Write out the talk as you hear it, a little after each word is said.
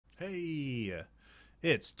Hey,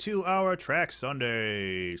 it's 2 Hour Track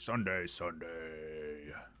Sunday. Sunday.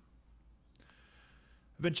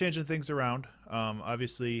 I've been changing things around.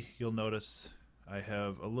 Obviously, you'll notice I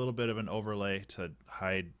have a little bit of an overlay to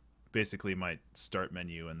hide basically my start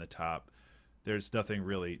menu in the top. There's nothing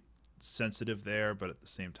really sensitive there, but at the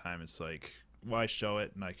same time, it's like, why show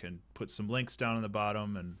it? And I can put some links down in the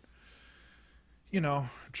bottom and,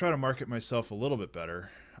 try to market myself a little bit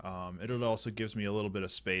better. It also gives me a little bit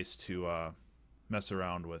of space to mess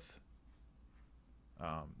around with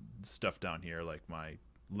stuff down here, like my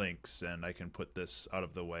links, and I can put this out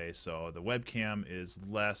of the way so the webcam is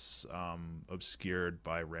less obscured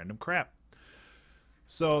by random crap.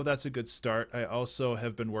 So that's a good start. I also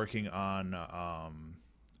have been working on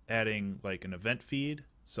adding like an event feed,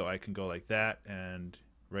 so I can go like that, and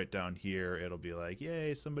right down here it'll be like,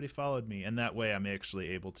 yay, somebody followed me, and that way I'm actually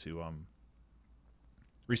able to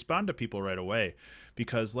respond to people right away,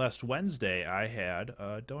 because last Wednesday I had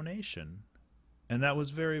a donation, and that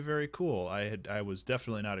was very, very cool. I was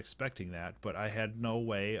definitely not expecting that, but I had no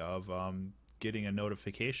way of getting a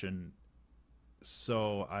notification,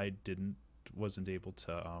 so I didn't wasn't able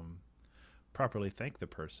to properly thank the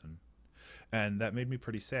person, and that made me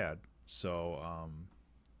pretty sad. So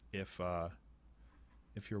if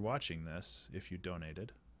if you're watching this, if you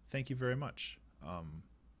donated, thank you very much. I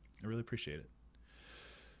really appreciate it.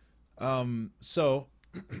 So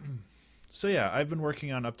so yeah, I've been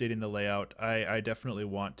working on updating the layout. I definitely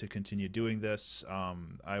want to continue doing this.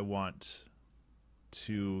 I want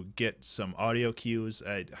to get some audio cues.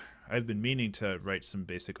 I've been meaning to write some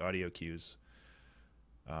basic audio cues,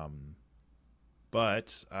 um,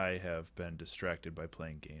 but I have been distracted by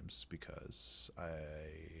playing games because I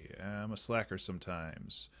am a slacker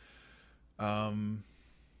sometimes. Um,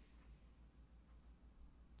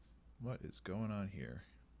 what is going on here?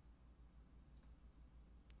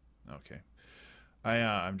 Okay,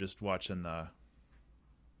 I'm just watching the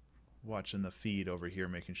feed over here,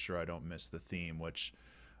 making sure I don't miss the theme, which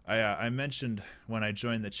I mentioned when I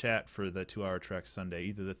joined the chat for the 2 Hour Track Sunday.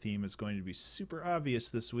 Either the theme is going to be super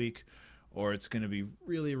obvious this week, or it's going to be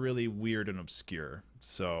really, really weird and obscure.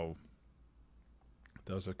 So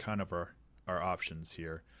those are kind of our options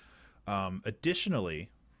here. Additionally,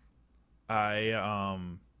 I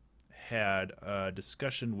had a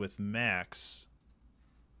discussion with Max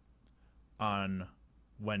on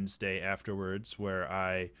Wednesday afterwards, where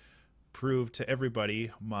I proved to everybody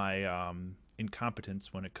my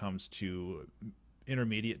incompetence when it comes to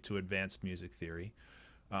intermediate to advanced music theory.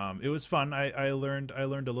 It was fun. I learned a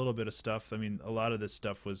little bit of stuff. I mean, a lot of this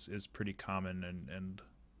stuff was is pretty common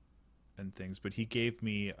and things. But he gave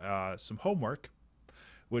me some homework,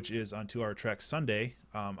 which is on 2 Hour Track Sunday.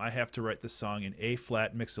 I have to write the song in A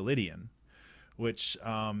flat mixolydian, which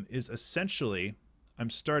is essentially, I'm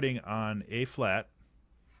starting on A flat.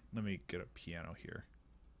 Let me get a piano here.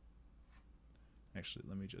 Actually,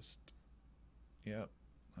 let me just, yep,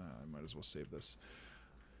 I might as well save this.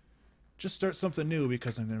 Just start something new,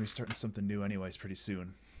 because I'm going to be starting something new anyways pretty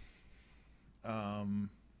soon. Um,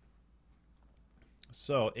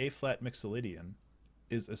 so A flat mixolydian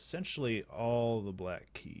is essentially all the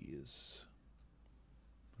black keys.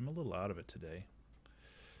 I'm a little out of it today.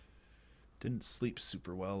 Didn't sleep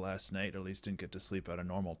super well last night, or at least didn't get to sleep at a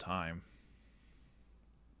normal time.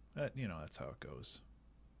 But, that's how it goes.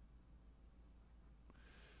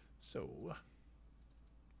 So,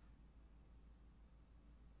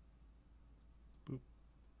 boop,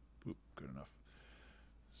 boop, good enough.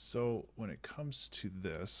 So, when it comes to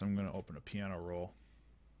this, I'm going to open a piano roll.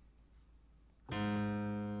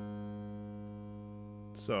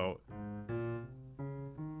 So,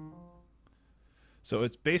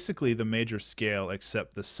 it's basically the major scale,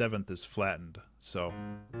 except the seventh is flattened. So,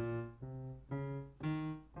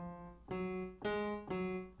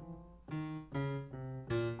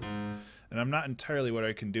 and I'm not entirely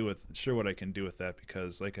sure what I can do with that,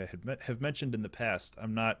 because, like I have mentioned in the past,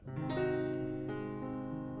 I'm not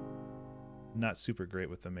super great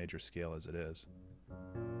with the major scale as it is.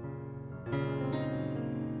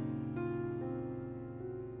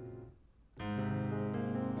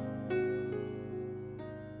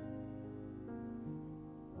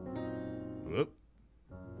 Whoop.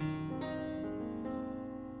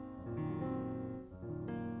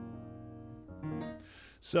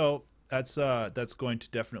 So that's going to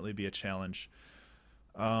definitely be a challenge.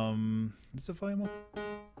 Is the volume up?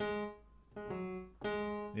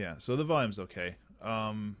 Yeah, so the volume's okay.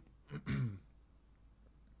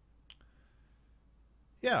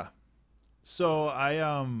 Yeah. So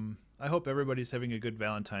I hope everybody's having a good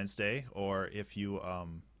Valentine's Day, or if you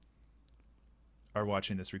are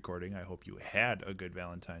watching this recording, I hope you had a good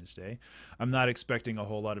Valentine's Day. I'm not expecting a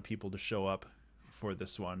whole lot of people to show up for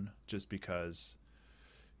this one just because,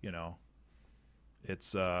 you know,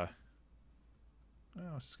 it's oh,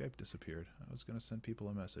 Skype disappeared. I was going to send people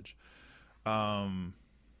a message. Um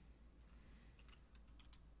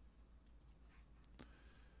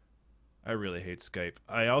I really hate Skype.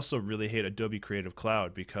 I also really hate Adobe Creative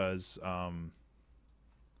Cloud because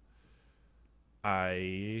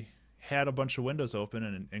I had a bunch of windows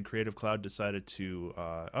open and Creative Cloud decided to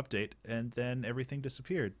update, and then everything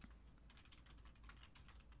disappeared.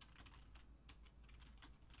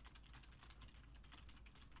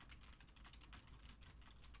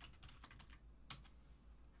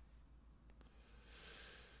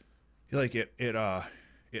 Like it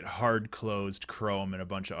hard closed Chrome and a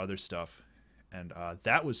bunch of other stuff, and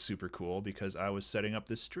that was super cool because I was setting up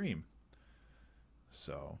this stream.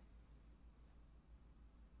 So,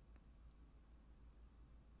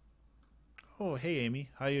 oh hey Amy,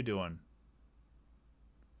 how you doing?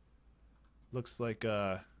 Looks like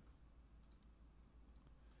you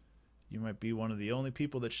might be one of the only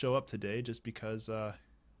people that show up today just because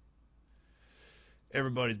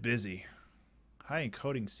everybody's busy. High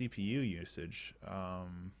encoding CPU usage.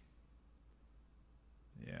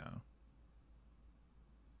 Yeah.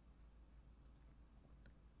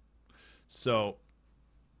 So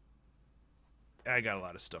I got a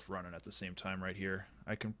lot of stuff running at the same time right here.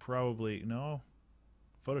 I can probably no.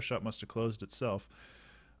 Photoshop must have closed itself.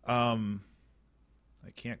 Um, I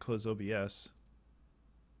can't close OBS.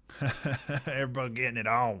 Everybody getting it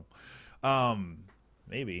on. Um,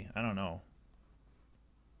 Maybe I don't know.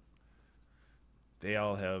 They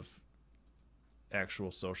all have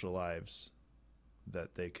actual social lives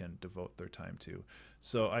that they can devote their time to.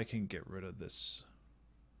 So I can get rid of this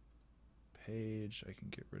page. I can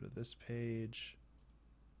get rid of this page.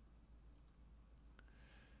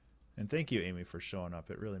 And thank you, Amy, for showing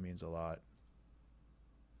up. It really means a lot.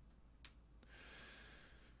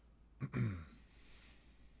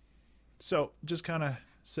 So just kind of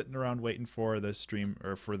sitting around waiting for the stream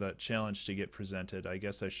or for the challenge to get presented. I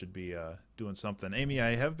guess I should be doing something. Amy,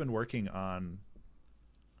 I have been working on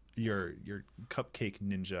your Cupcake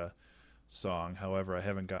Ninja song. However, I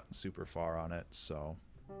haven't gotten super far on it, so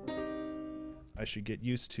I should get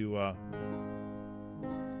used to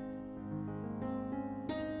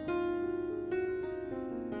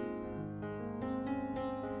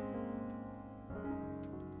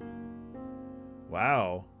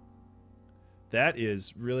wow. That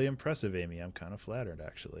is really impressive, Amy. I'm kind of flattered,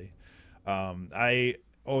 actually. I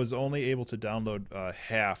was only able to download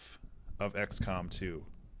half of XCOM 2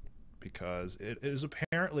 because it is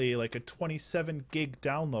apparently like a 27 gig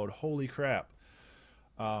download. Holy crap.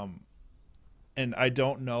 And I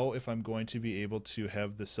don't know if I'm going to be able to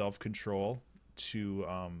have the self-control to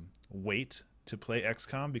wait to play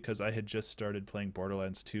XCOM because I had just started playing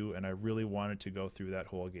Borderlands 2 and I really wanted to go through that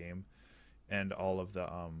whole game and all of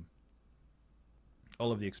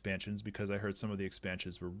the expansions because I heard some of the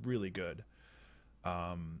expansions were really good.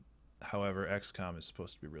 However, XCOM is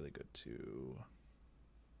supposed to be really good too.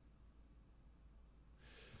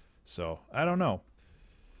 So I don't know.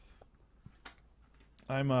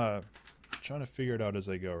 I'm trying to figure it out as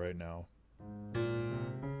I go right now.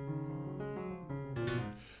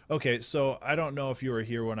 Okay, so I don't know if you were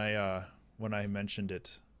here when I mentioned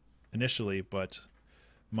it initially, but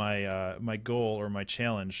my goal or my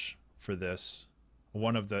challenge for this,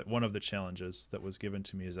 one of the challenges that was given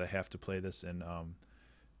to me is I have to play this in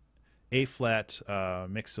A flat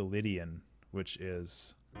Mixolydian, which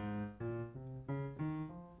is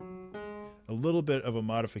a little bit of a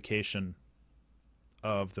modification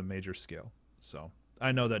of the major scale. So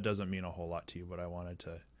I know that doesn't mean a whole lot to you, but I wanted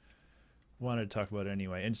to talk about it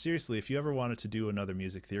anyway. And seriously, if you ever wanted to do another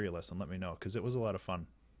music theory lesson, let me know because it was a lot of fun.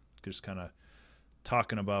 Just kind of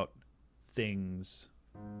talking about things.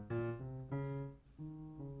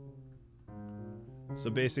 So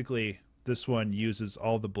basically, this one uses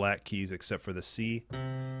all the black keys except for the C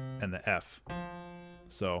and the F.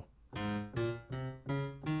 So,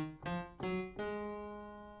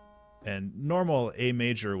 and normal A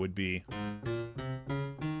major would be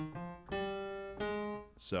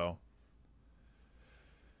so.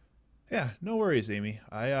 Yeah, no worries, Amy.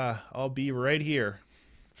 I'll be right here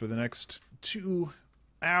for the next 2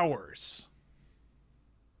 hours.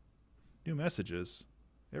 New messages.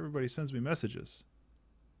 Everybody sends me messages.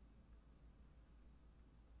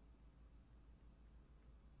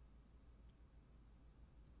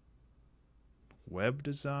 Web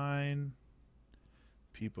design.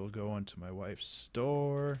 People go into my wife's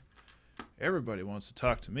store. Everybody wants to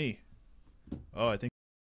talk to me. Oh, I think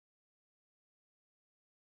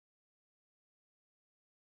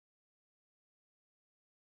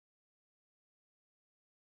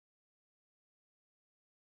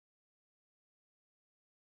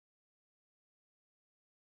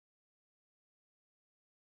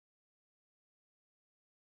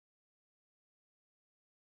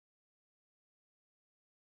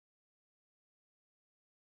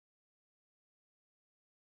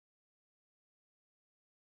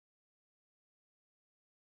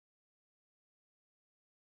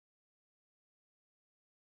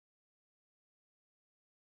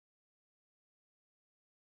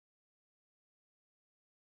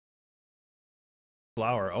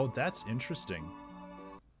flower. Oh, that's interesting.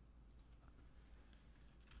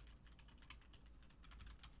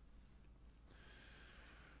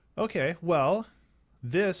 Okay, well,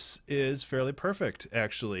 this is fairly perfect,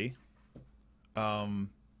 actually,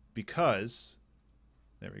 because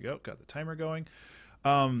there we go, got the timer going.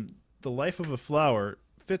 Um, the life of a flower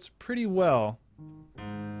fits pretty well.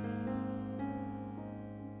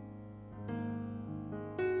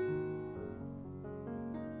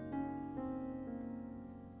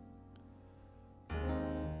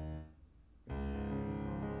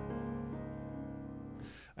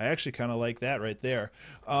 I actually kind of like that right there.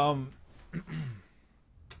 Um,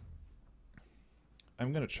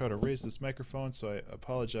 I'm going to try to raise this microphone, so I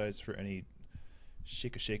apologize for any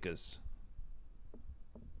shaka-shakas.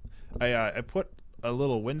 I put a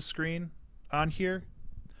little windscreen on here,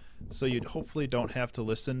 so you hopefully don't have to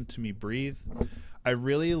listen to me breathe. I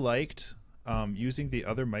really liked using the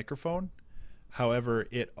other microphone. However,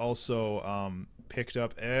 it also picked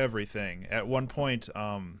up everything. At one point,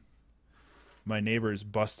 my neighbor's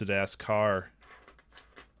busted ass car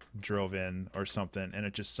drove in or something, and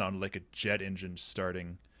it just sounded like a jet engine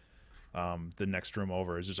starting. The next room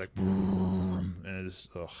over is just like, and it's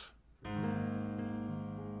ugh.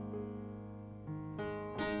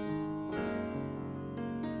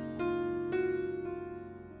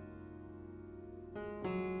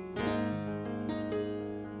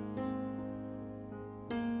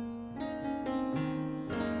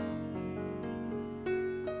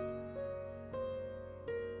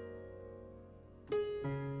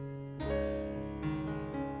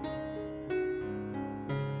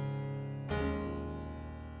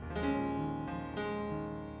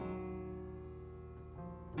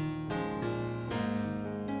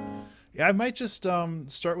 Yeah, I might just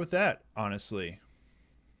start with that. Honestly,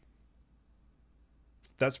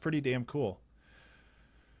 that's pretty damn cool.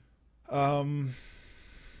 Um,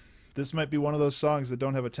 this might be one of those songs that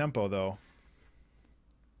don't have a tempo though,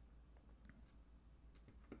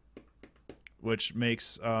 which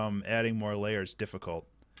makes adding more layers difficult.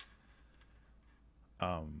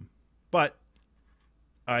 Um, but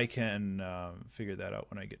I can figure that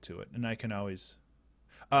out when I get to it, and I can always.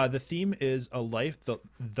 The theme is a life,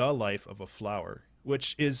 the life of a flower,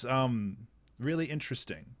 which is really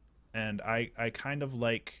interesting, and I kind of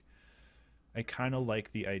like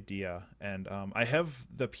the idea, and I have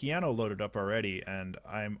the piano loaded up already, and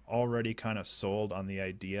I'm already kind of sold on the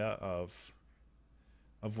idea of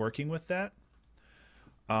working with that.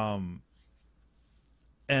 Um,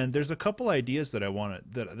 and there's a couple ideas that I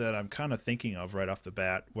want that I'm kind of thinking of right off the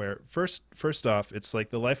bat. Where first off, it's like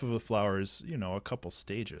the life of a flower is a couple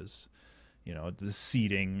stages. The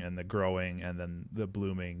seeding and the growing and then the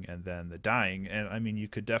blooming and then the dying. And I mean, you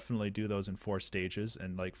could definitely do those in four stages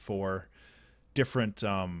and like four different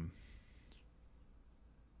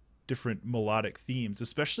different melodic themes.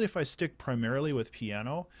 Especially if I stick primarily with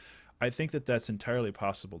piano, I think that that's entirely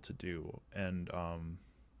possible to do. And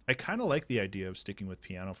I kind of like the idea of sticking with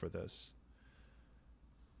piano for this.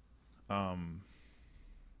 Um,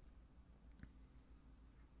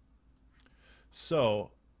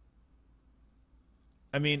 so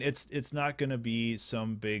I mean, it's not going to be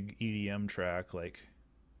some big EDM track like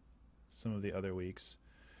some of the other weeks,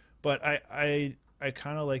 but I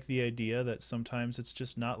kind of like the idea that sometimes it's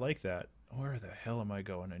just not like that. Where the hell am I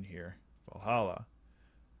going in here? Valhalla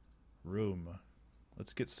room.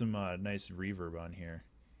 Let's get some nice reverb on here.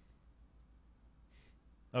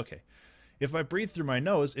 Okay. If I breathe through my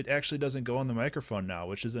nose, it actually doesn't go on the microphone now,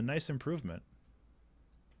 which is a nice improvement.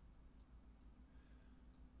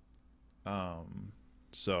 Um,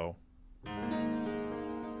 so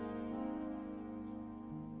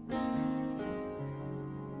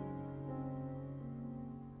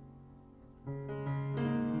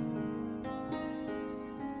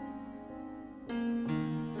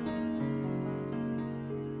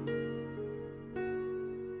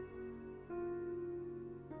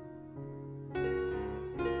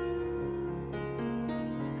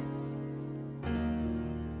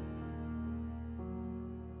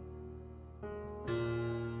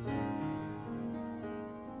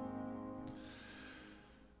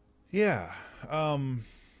yeah. Um,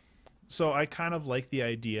 so I kind of like the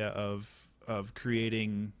idea of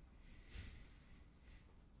creating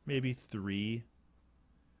maybe three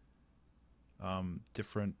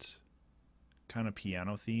different kind of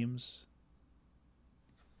piano themes.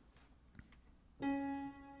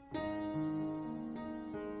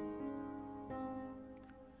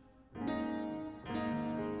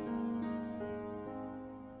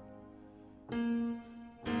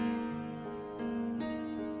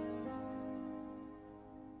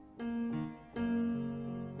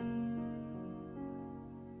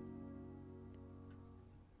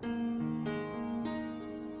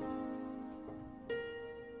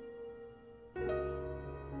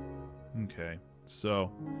 Okay.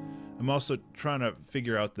 So I'm also trying to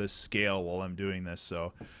figure out this scale while I'm doing this.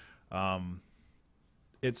 So um,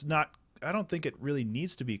 it's not, I don't think it really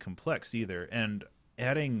needs to be complex either. And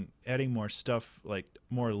adding more stuff, like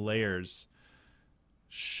more layers,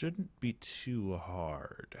 shouldn't be too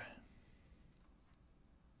hard.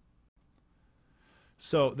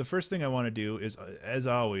 So the first thing I want to do is, as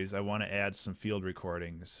always, I want to add some field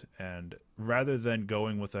recordings. And rather than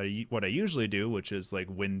going with what I usually do, which is like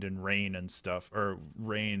wind and rain and stuff, or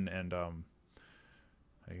rain and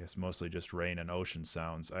I guess mostly just rain and ocean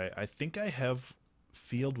sounds, I think I have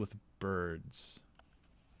field with birds.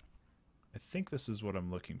 I think this is what I'm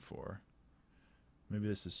looking for. Maybe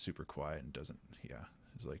this is super quiet and doesn't, yeah,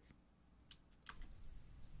 it's like,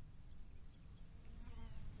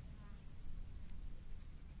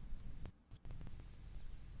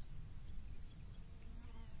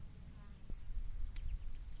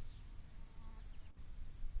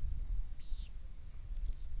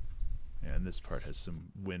 yeah, and this part has some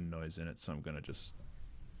wind noise in it, so I'm gonna just,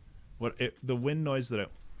 the wind noise that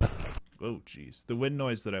oh geez, the wind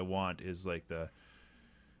noise that I want is like the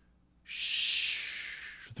shh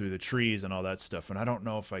through the trees and all that stuff, and I don't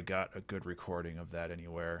know if I got a good recording of that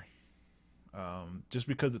anywhere. Just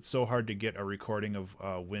because it's so hard to get a recording of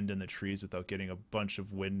wind in the trees without getting a bunch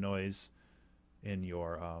of wind noise in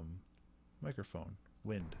your microphone.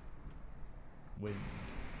 Wind.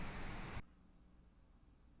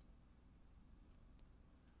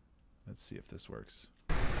 Let's see if this works.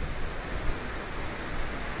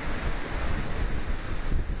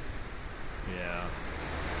 Yeah.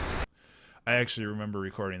 I actually remember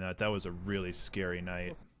recording that. That was a really scary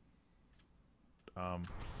night. I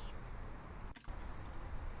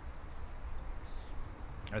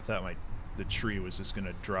thought the tree was just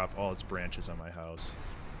gonna drop all its branches on my house.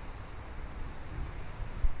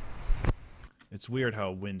 It's weird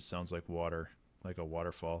how wind sounds like water, like a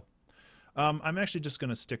waterfall. I'm actually just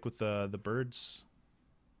gonna stick with the birds.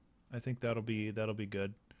 I think that'll be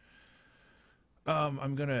good.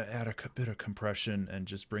 I'm gonna add a bit of compression and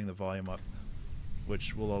just bring the volume up,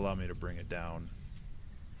 which will allow me to bring it down.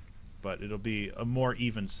 But it'll be a more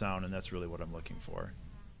even sound, and that's really what I'm looking for.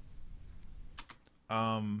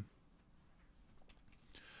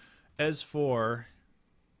 As for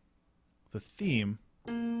the theme,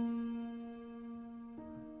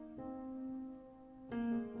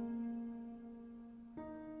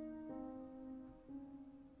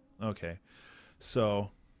 okay, so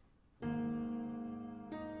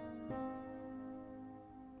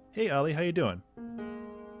hey Ollie, how you doing?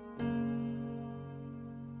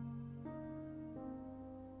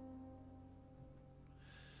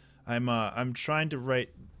 I'm trying to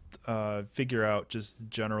figure out just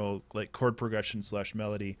general like chord progression /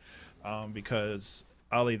 melody, because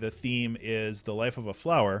Ollie, the theme is the life of a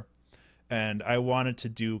flower, and I wanted to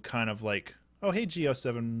do kind of like, oh hey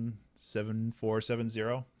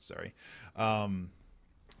Geo77470, sorry, the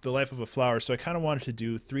life of a flower. So I kind of wanted to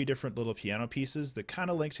do 3 different little piano pieces that kind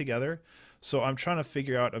of link together. So I'm trying to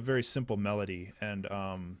figure out a very simple melody, and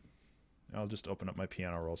I'll just open up my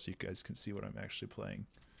piano roll so you guys can see what I'm actually playing.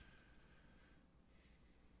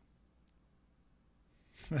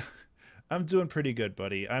 I'm doing pretty good,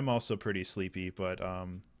 buddy. I'm also pretty sleepy, but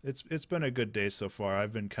it's been a good day so far.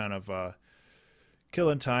 I've been kind of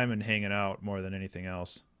killing time and hanging out more than anything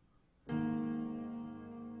else.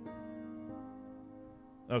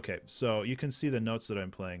 Okay, so you can see the notes that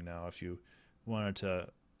I'm playing now if you wanted to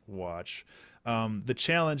watch. The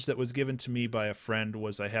challenge that was given to me by a friend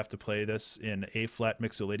was I have to play this in A-flat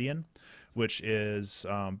Mixolydian, which is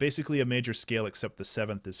basically a major scale except the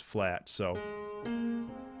 7th is flat. So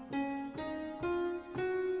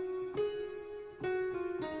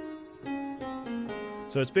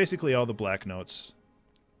it's basically all the black notes.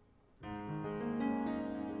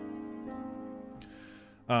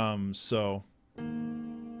 So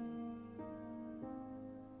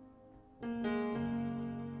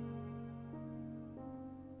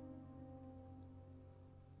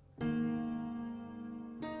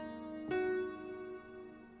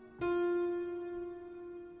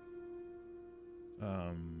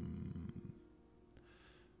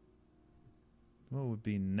what would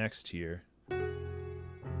be next here?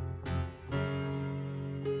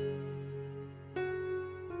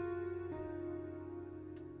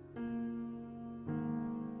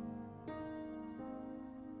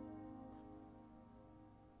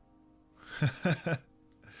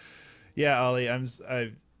 Yeah, Ollie,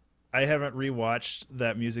 I haven't rewatched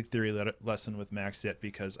that music theory lesson with Max yet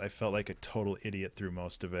because I felt like a total idiot through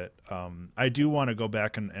most of it. I do want to go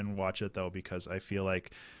back and watch it though, because I feel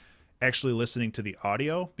like actually listening to the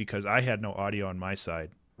audio, because I had no audio on my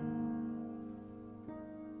side.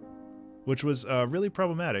 which was really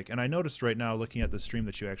problematic. And I noticed right now, looking at the stream,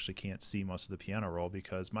 that you actually can't see most of the piano roll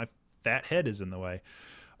because my fat head is in the way.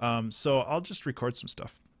 So I'll just record some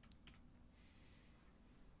stuff.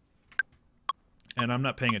 And I'm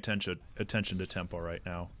not paying attention to tempo right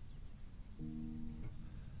now.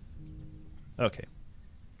 Okay.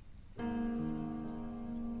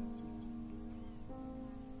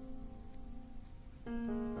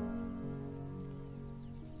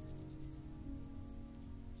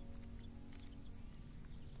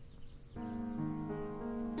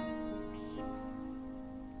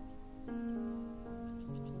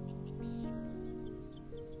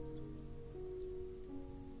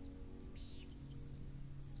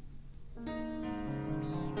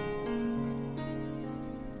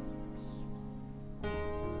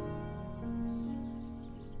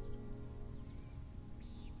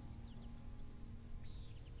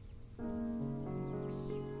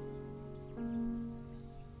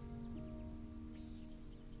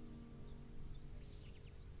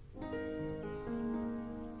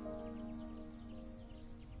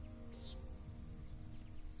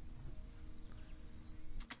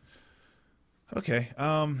 Okay,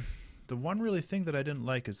 the one really thing that I didn't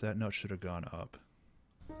like is that note should have gone up.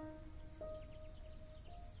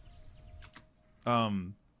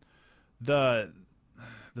 The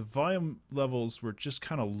volume levels were just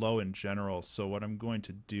kind of low in general, so what I'm going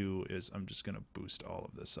to do is I'm just going to boost all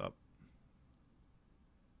of this up.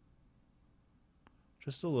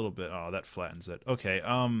 Just a little bit. Oh, that flattens it. Okay,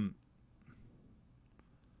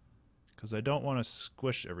 because I don't want to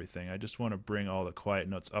squish everything. I just want to bring all the quiet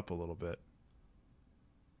notes up a little bit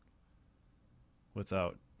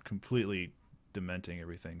without completely dementing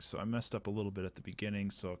everything. So I messed up a little bit at the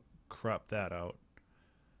beginning, so I'll crop that out.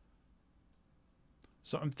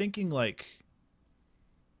 So I'm thinking like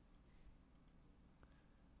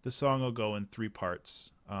the song will go in 3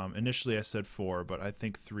 parts. Initially I said 4, but I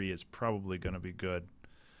think 3 is probably going to be good.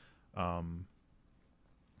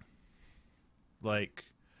 Like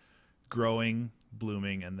growing,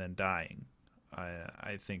 blooming, and then dying.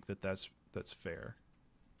 I think that's fair.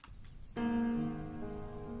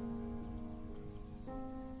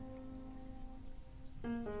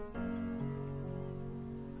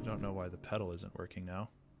 I don't know why the pedal isn't working now.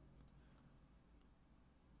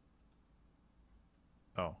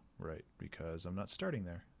 Oh, right, because I'm not starting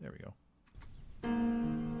there. There we go.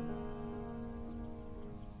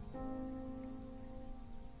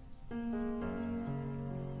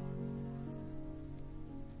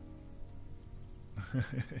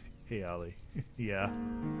 Hey, Ollie. Yeah.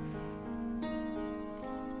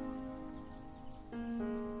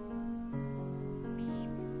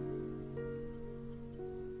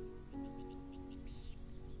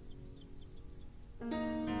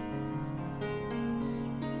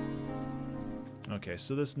 Okay,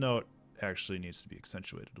 so this note actually needs to be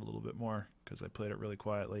accentuated a little bit more because I played it really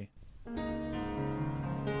quietly.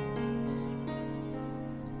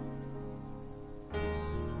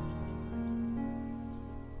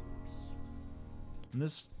 And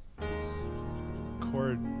this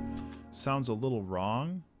chord sounds a little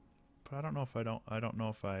wrong, but I don't know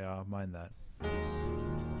if I mind that.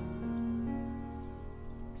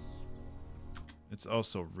 It's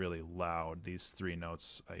also really loud. These 3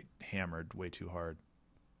 notes I hammered way too hard.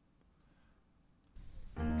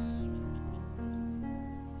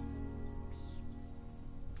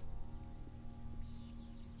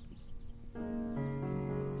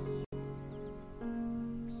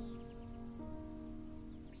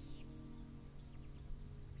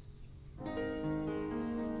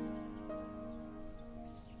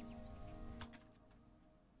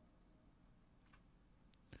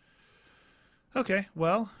 Okay,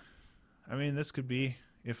 well, I mean, this could be,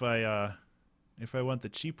 if I went the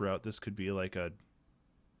cheap route, this could be like a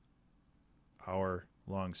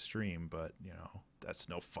hour-long stream, but, you know, that's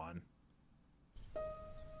no fun.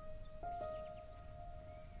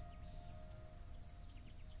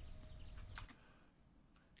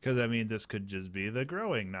 Because, I mean, this could just be the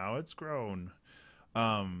growing. Now it's grown. But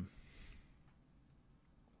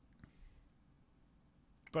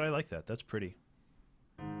I like that. That's pretty.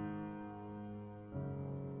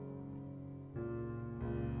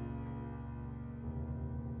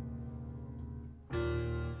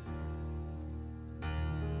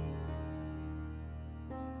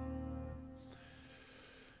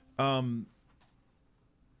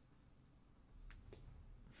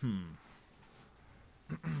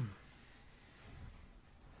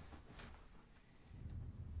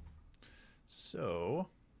 So,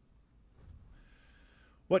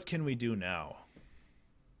 what can we do now?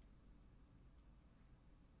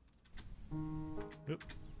 Oop.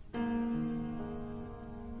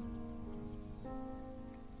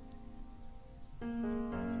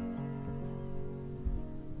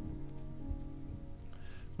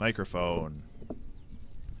 Microphone.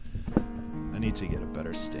 I need to get a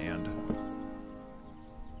better stand.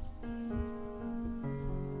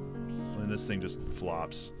 And this thing just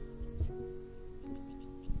flops.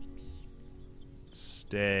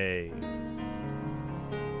 Stay.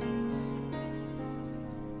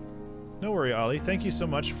 No worry, Ollie. Thank you so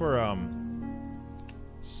much for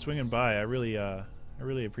swinging by. I really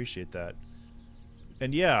appreciate that.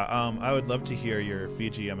 And yeah, I would love to hear your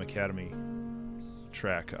VGM Academy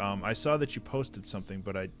track. I saw that you posted something,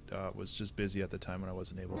 but I was just busy at the time and I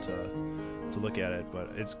wasn't able to look at it.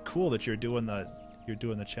 But it's cool that you're doing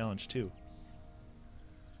the challenge too.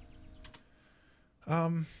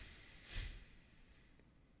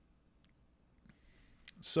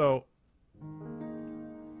 So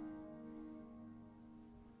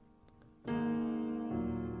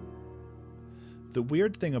the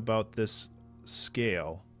weird thing about this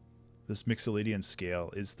scale, this Mixolydian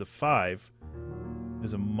scale, is the 5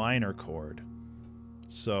 is a minor chord.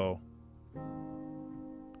 So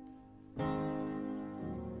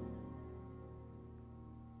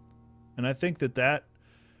and I think that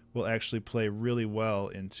will actually play really well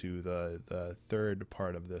into the third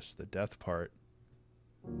part of this, the death part.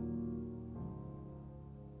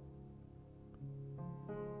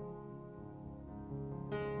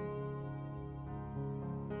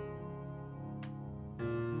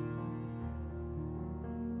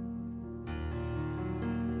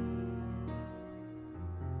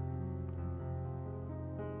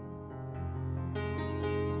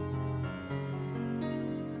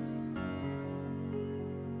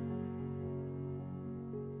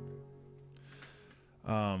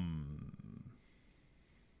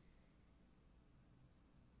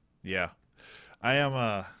 Yeah, I'm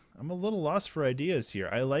a little lost for ideas here.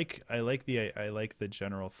 I like the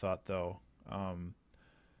general thought though. I'm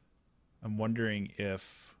wondering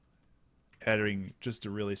if adding just a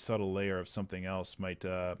really subtle layer of something else might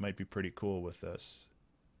be pretty cool with this.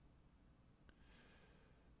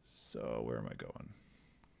 So where am I going?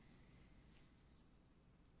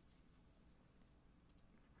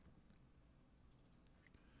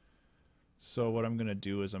 So what I'm going to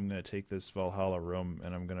do is I'm going to take this Valhalla room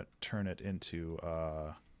and I'm going to turn it into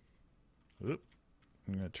I'm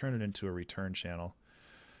going to turn it into a return channel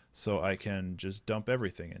so I can just dump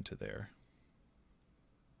everything into there.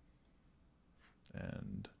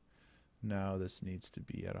 And now this needs to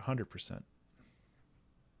be at 100%.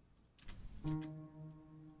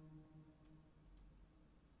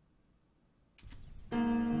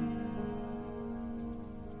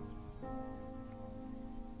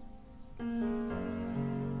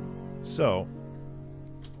 So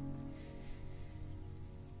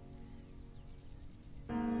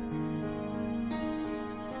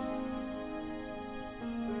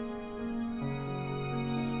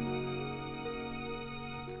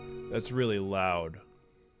that's really loud.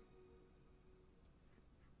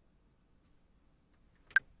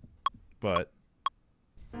 But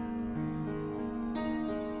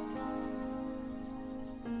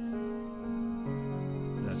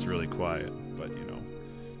that's really quiet, but you know.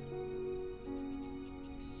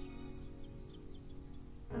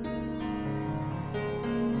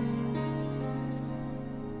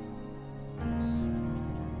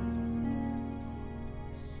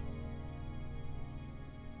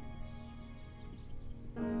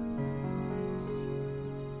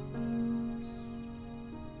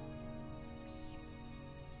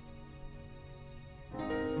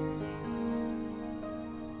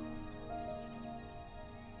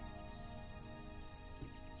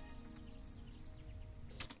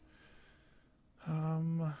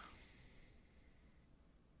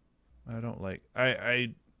 I don't like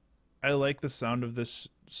I like the sound of this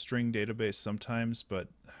string database sometimes, but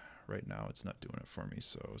right now it's not doing it for me.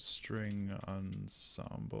 So string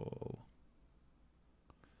ensemble.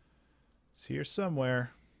 It's here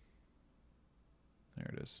somewhere.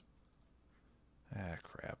 There it is. Ah,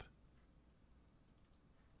 crap.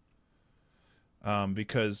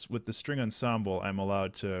 Because with the string ensemble, I'm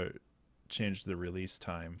allowed to change the release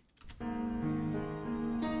time.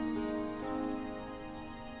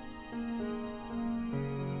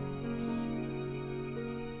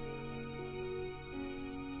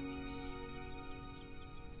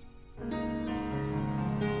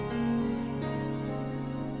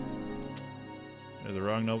 There's a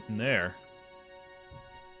wrong note in there.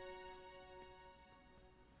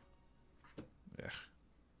 Ugh.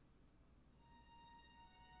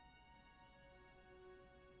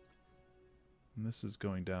 And this is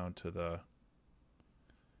going down to the...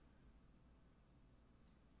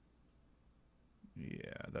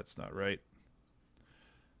 Yeah, that's not right.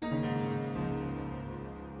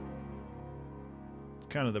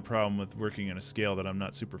 kind of the problem with working in a scale that I'm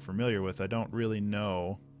not super familiar with. I don't really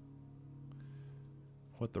know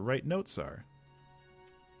what the right notes are.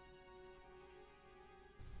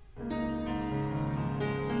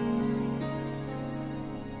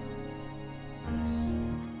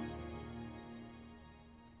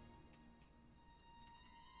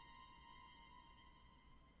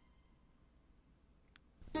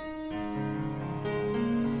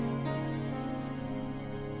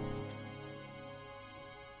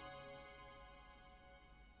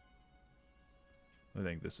 I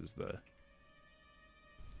think this is the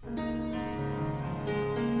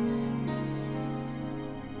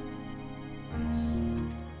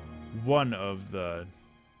one of the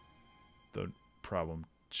problem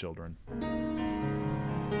children.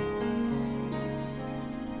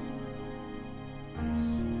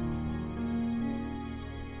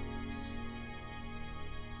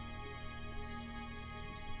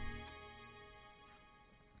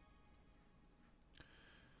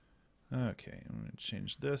 Okay, I'm going to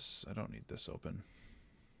change this. I don't need this open.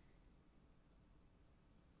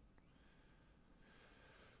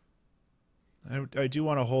 I do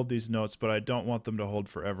want to hold these notes, but I don't want them to hold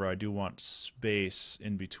forever. I do want space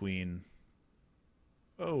in between.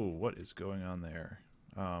 Oh, what is going on there?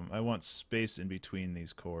 I want space in between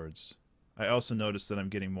these chords. I also notice that I'm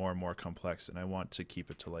getting more and more complex, and I want to keep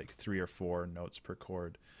it to like 3 or 4 notes per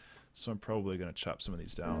chord. So I'm probably going to chop some of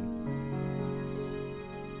these down.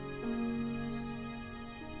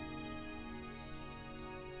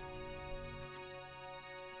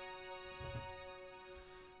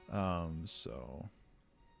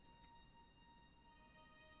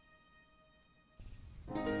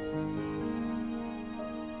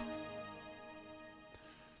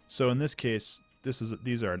 So in this case,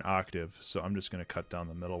 these are an octave, so I'm just going to cut down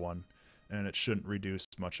the middle one, and it shouldn't reduce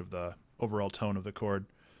much of the overall tone of the chord.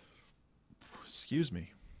 Excuse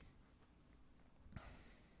me.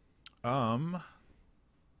 I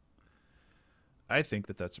think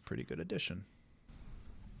that that's a pretty good addition.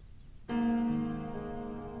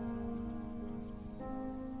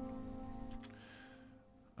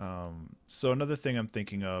 So another thing I'm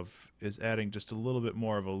thinking of is adding just a little bit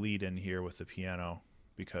more of a lead in here with the piano,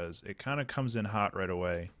 because it kind of comes in hot right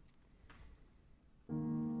away.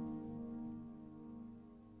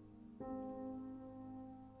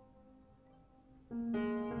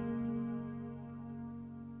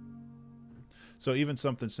 So even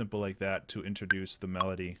something simple like that to introduce the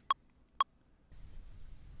melody.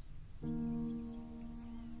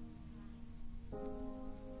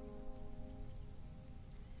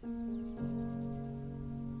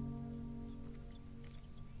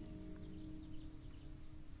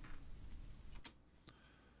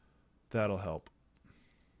 That'll help.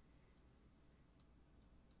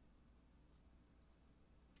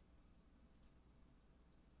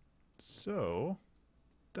 So,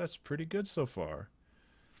 that's pretty good so far.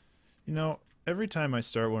 You know, every time I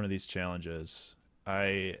start one of these challenges,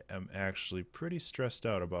 I am actually pretty stressed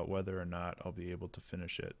out about whether or not I'll be able to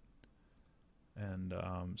finish it. And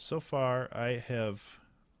so far, I have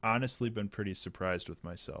honestly been pretty surprised with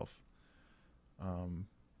myself.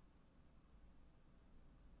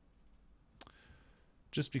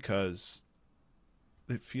 Just because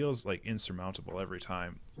it feels like insurmountable every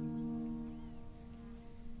time.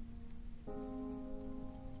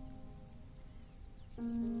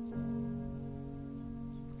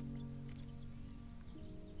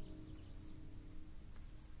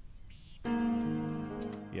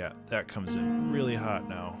 Yeah, that comes in really hot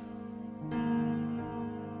now.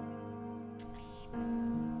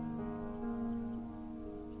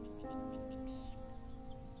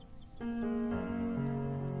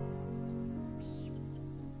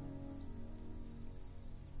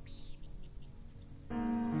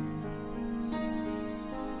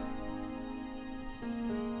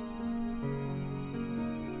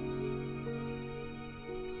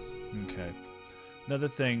 Okay. Another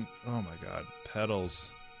thing, oh my god, pedals.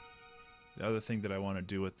 The other thing that I want to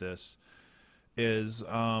do with this is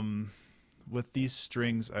with these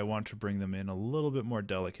strings, I want to bring them in a little bit more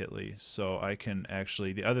delicately, so I can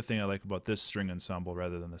actually, the other thing I like about this string ensemble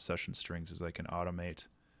rather than the session strings is I can automate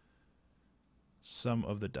some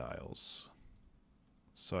of the dials,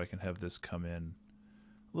 so I can have this come in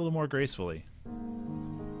a little more gracefully.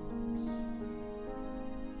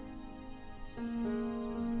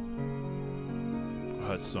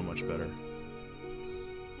 Oh, it's so much better.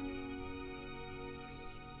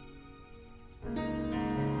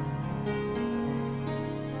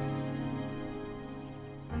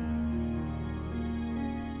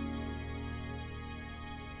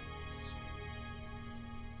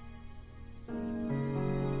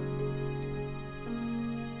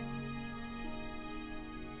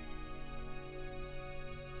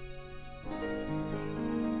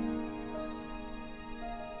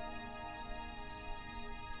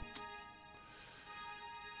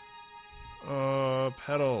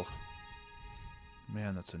 pedal.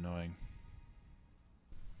 Man, that's annoying.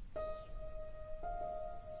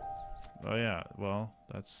 Oh yeah, well,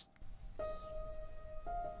 that's...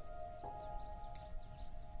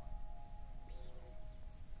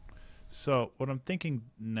 So, what I'm thinking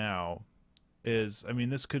now is, I mean,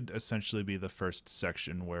 this could essentially be the first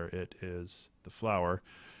section where it is, the flower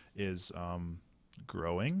is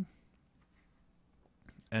growing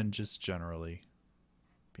and just generally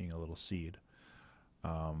being a little seed.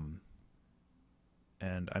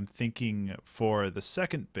 And I'm thinking for the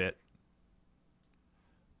second bit,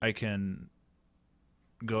 I can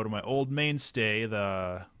go to my old mainstay,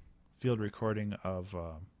 the field recording of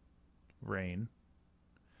rain.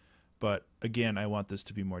 But again, I want this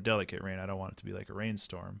to be more delicate rain. I don't want it to be like a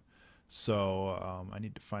rainstorm. So I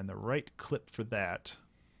need to find the right clip for that,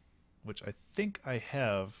 which I think I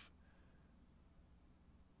have.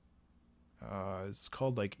 It's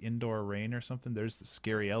called like Indoor Rain or something. There's the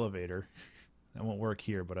scary elevator. That won't work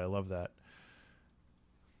here, but I love that.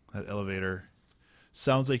 That elevator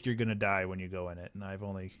sounds like you're going to die when you go in it, and I've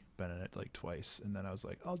only been in it like twice. And then I was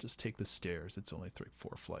like, I'll just take the stairs. It's only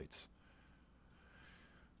 4 flights.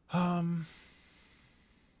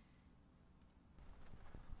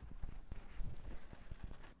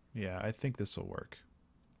 Yeah, I think this will work.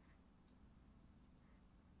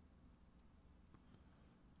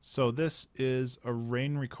 So this is a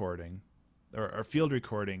rain recording, or a field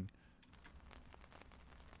recording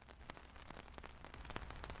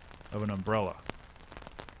of an umbrella.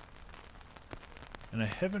 And I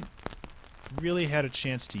haven't really had a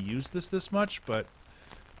chance to use this much, but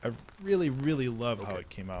I really, really love how it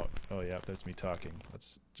came out. Oh yeah, that's me talking.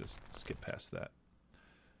 Let's just skip past that.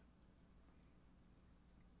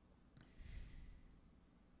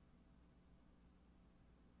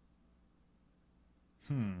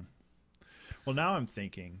 Well, now I'm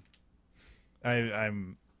thinking,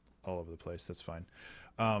 I'm all over the place. That's fine.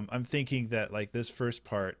 I'm thinking that like this first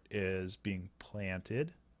part is being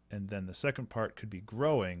planted, and then the second part could be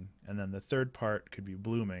growing, and then the third part could be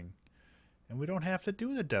blooming. And we don't have to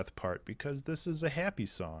do the death part because this is a happy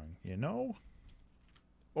song, you know?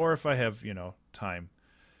 Or if I have, you know, time.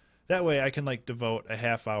 That way I can like devote a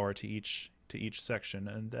half hour to each section,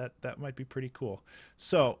 and that might be pretty cool.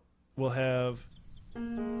 So, we'll have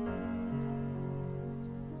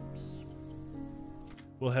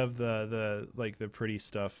the like the pretty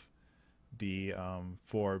stuff be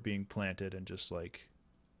for being planted and just like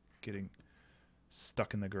getting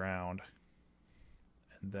stuck in the ground.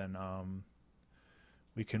 And then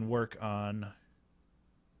we can work on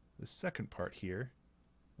the second part here,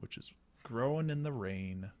 which is growing in the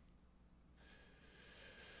rain.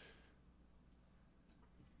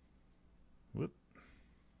 Whoop.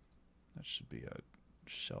 That should be a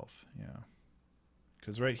shelf, yeah.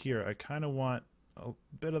 Because right here, I kind of want a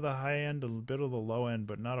bit of the high end, a bit of the low end,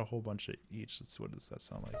 but not a whole bunch of each. What does that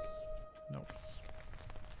sound like? Nope.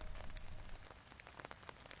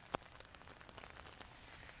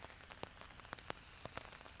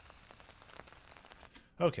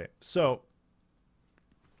 Okay, so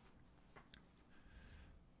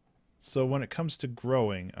when it comes to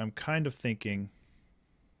growing, I'm kind of thinking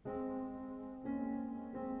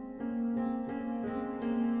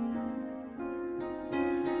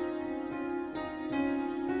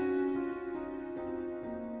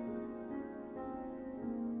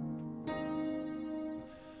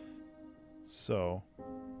so.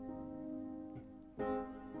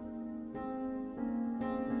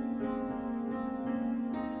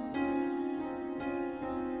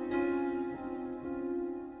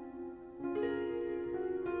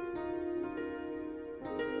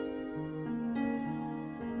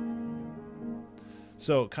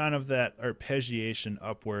 So kind of that arpeggiation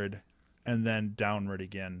upward and then downward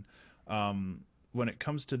again. When it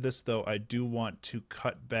comes to this, though, I do want to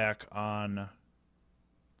cut back on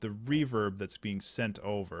the reverb that's being sent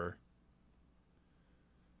over.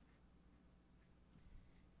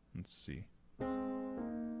 Let's see. I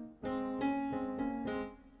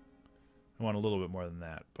want a little bit more than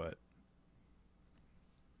that, but...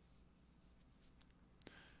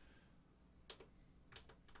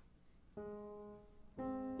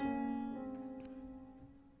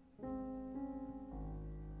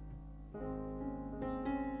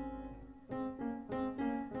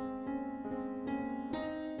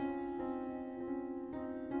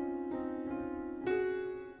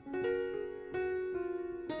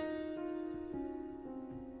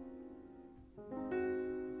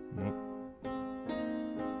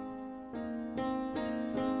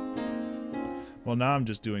 Well, now I'm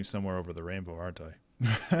just doing Somewhere Over the Rainbow, aren't I?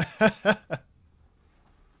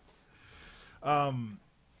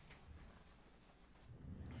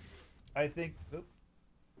 I think. Oop,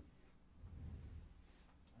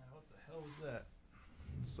 what the hell was that?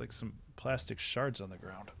 It's like some plastic shards on the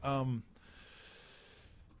ground.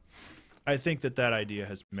 I think that that idea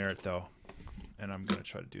has merit, though, and I'm gonna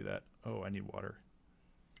try to do that. Oh, I need water.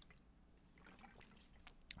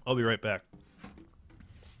 I'll be right back.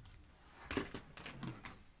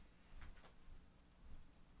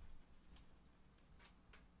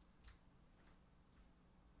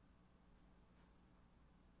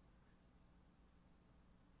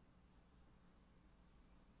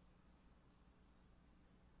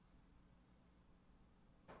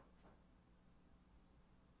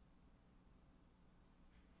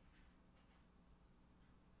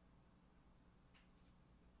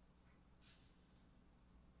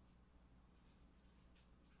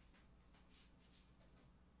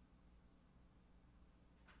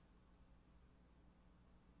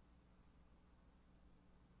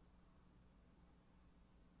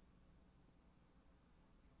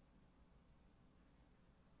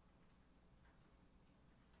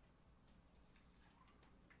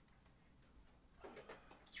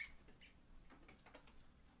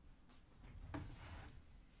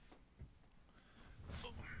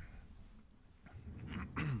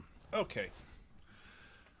 Okay.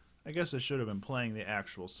 I guess I should have been playing the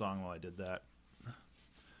actual song while I did that.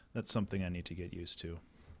 That's something I need to get used to.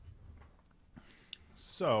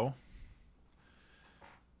 So,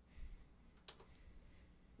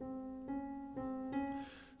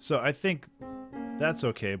 I think that's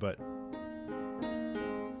okay, but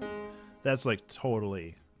that's like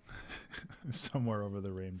totally somewhere over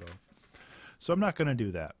the rainbow. So I'm not going to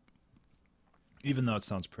do that, even though it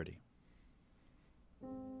sounds pretty.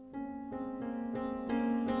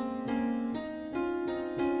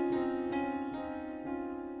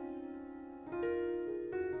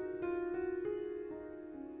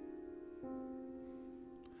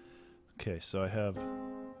 Okay, so I have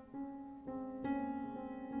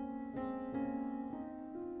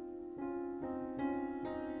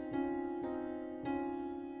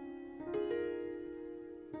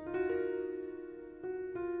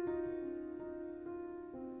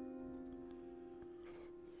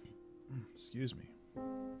excuse me.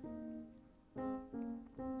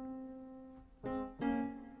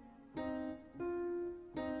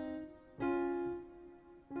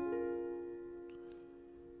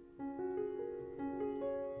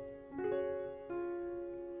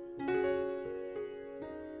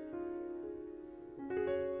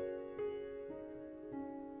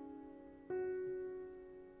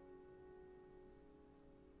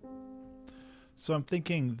 So I'm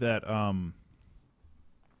thinking that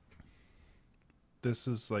this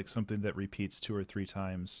is like something that repeats 2 or 3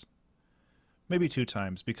 times, maybe 2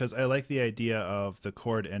 times, because I like the idea of the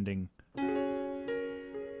chord ending and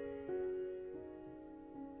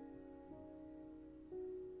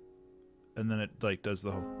then it like does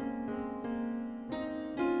the whole.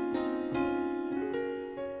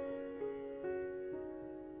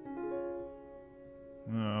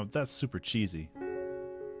 Oh, that's super cheesy.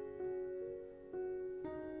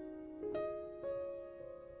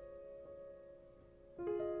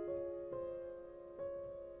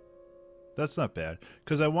 That's not bad,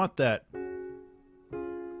 because I want that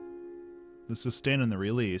the sustain and the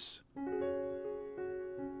release.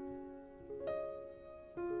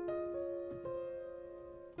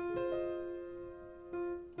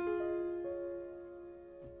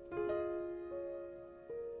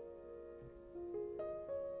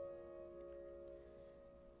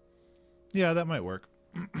 Yeah, that might work.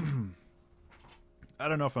 I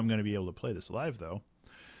don't know if I'm going to be able to play this live, though.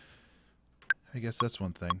 I guess that's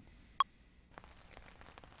one thing.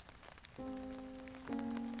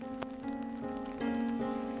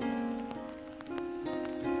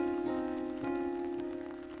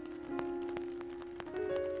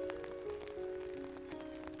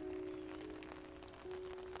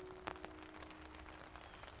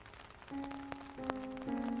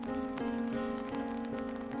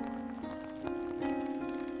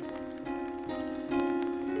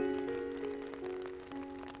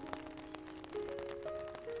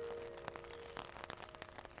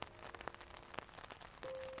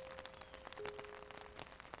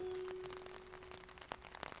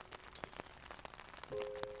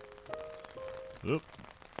 Oop.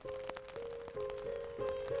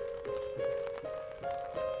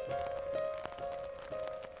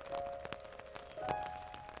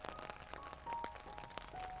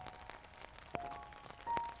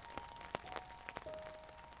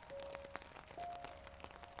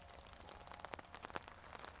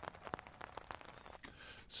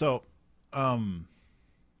 So,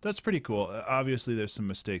 that's pretty cool. Obviously, there's some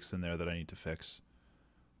mistakes in there that I need to fix.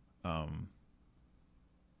 But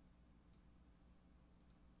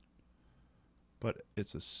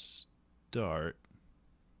it's a start.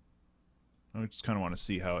 I just kind of want to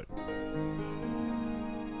see how it...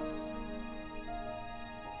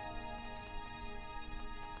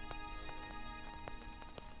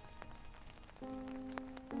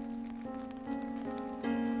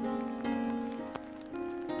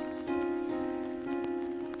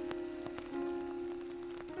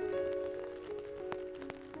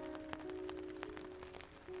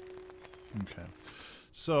 Okay.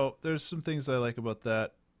 So there's some things I like about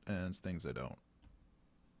that and things I don't.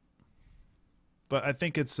 But I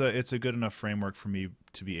think it's a good enough framework for me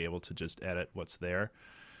to be able to just edit what's there.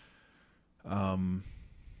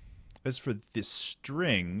 As for the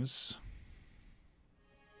strings,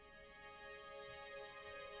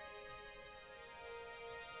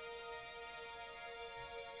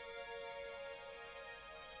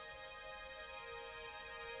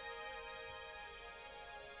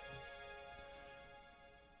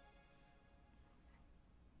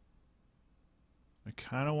 I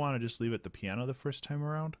kind of want to just leave it the piano the first time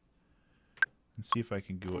around and see if I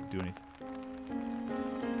can do anything.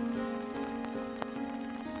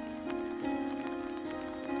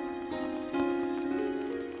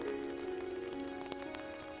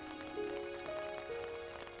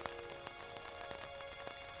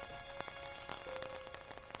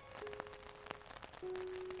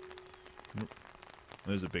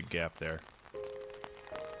 There's a big gap there.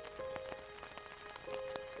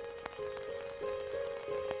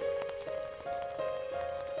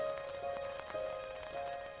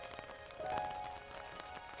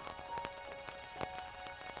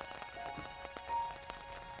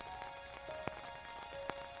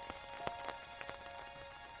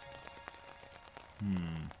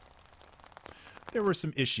 There were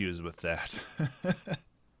some issues with that.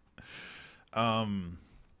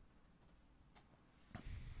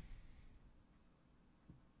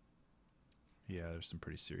 Yeah, there's some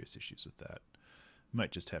pretty serious issues with that.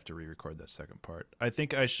 Might just have to re-record that second part. I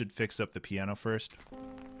think I should fix up the piano first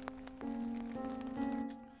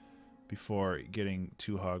before getting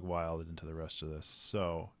too hog wild into the rest of this.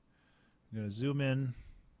 So I'm going to zoom in.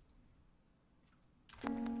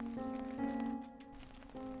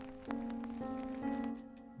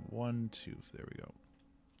 One, two, there we go.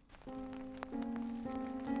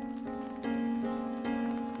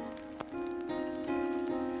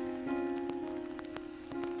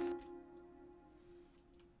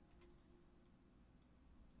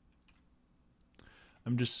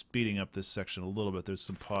 I'm just speeding up this section a little bit. There's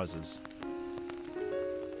some pauses.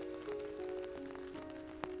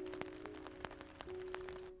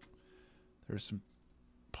 There's some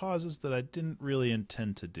pauses that I didn't really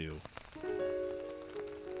intend to do.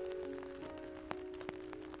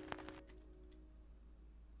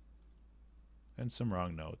 And some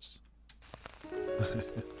wrong notes.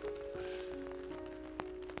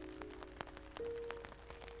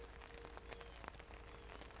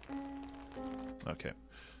 Okay,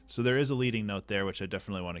 so there is a leading note there, which I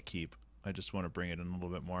definitely want to keep. I just want to bring it in a little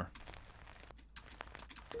bit more.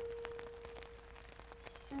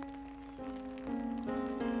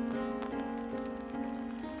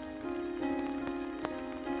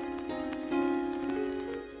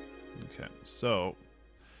 Okay, so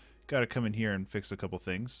got to come in here and fix a couple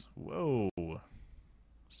things. Whoa,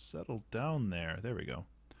 settle down there. There we go.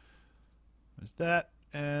 There's that,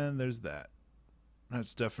 and there's that.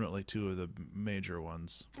 That's definitely two of the major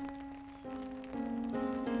ones.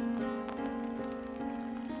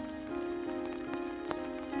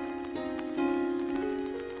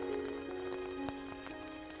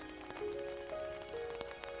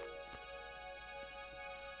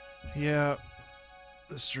 Yeah,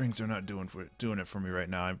 the strings are not doing it for me right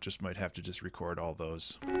now. I just might have to just record all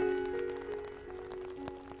those.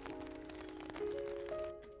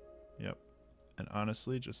 Yep, and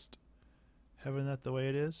honestly, just having that the way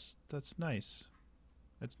it is, that's nice.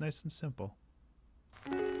 It's nice and simple.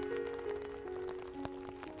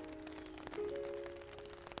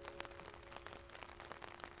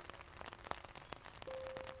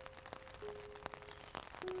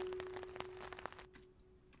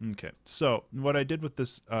 Okay, so what I did with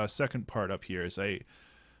this second part up here is I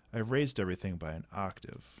raised everything by an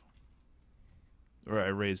octave, or I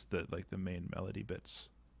raised the main melody bits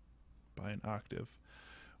by an octave,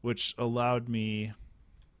 which allowed me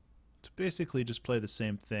to basically just play the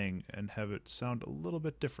same thing and have it sound a little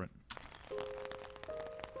bit different.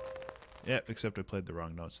 Yeah, except I played the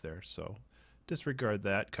wrong notes there, so disregard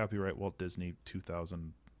that. Copyright Walt Disney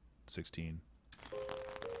 2016.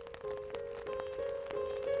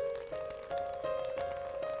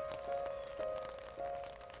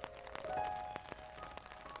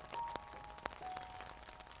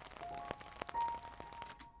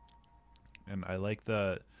 And I like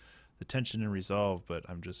the tension and resolve, but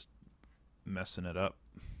I'm just messing it up.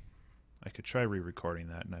 I could try re-recording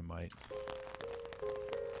that, and I might.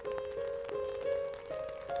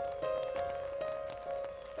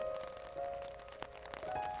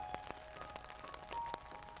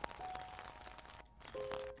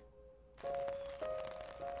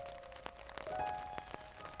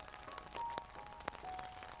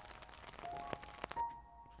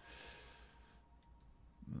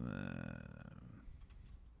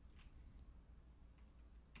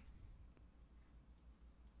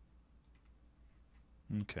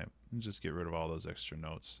 Okay, and just get rid of all those extra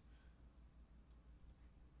notes.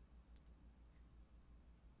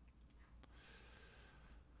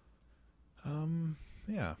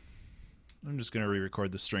 Yeah. I'm just going to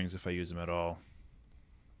re-record the strings if I use them at all.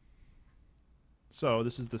 So,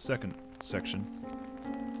 this is the second section.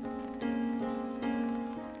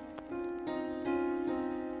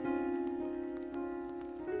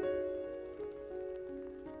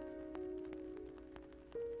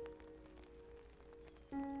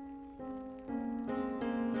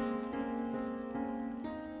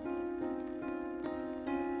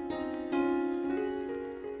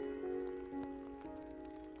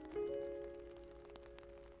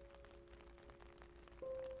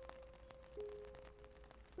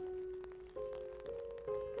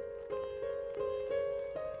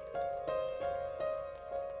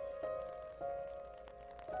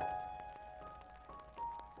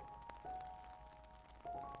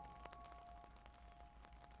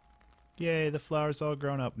 Yay, the flower's all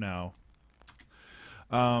grown up now.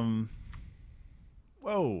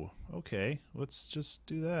 Whoa, okay, let's just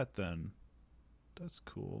do that then. That's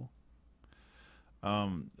cool.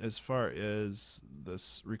 As far as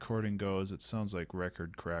this recording goes, it sounds like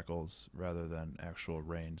record crackles rather than actual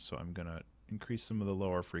rain, so I'm gonna increase some of the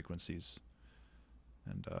lower frequencies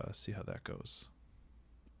and see how that goes.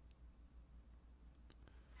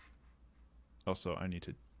 Also, I need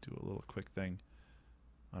to do a little quick thing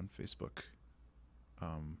on Facebook.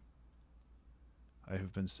 I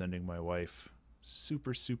have been sending my wife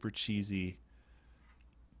super cheesy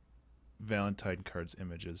Valentine cards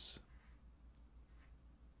images,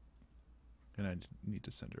 and I need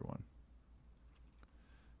to send her one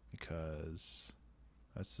because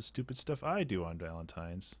that's the stupid stuff I do on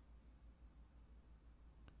Valentine's.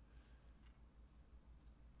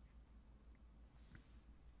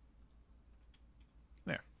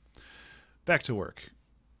 There. Back to work.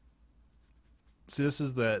 See, this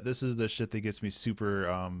is the shit that gets me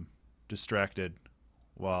super distracted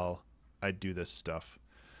while I do this stuff.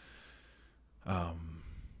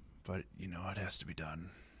 But you know, it has to be done.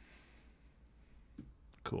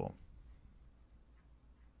 Cool.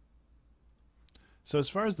 So as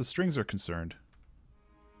far as the strings are concerned,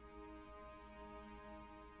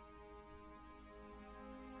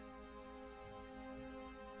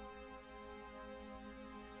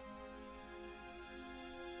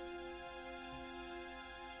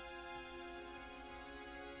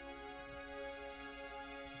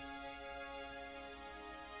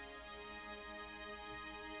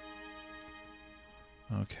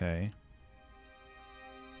 okay.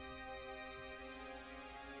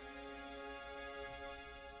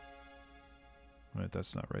 Wait,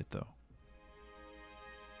 that's not right though.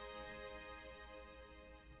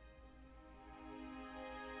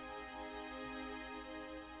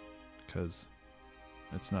 Because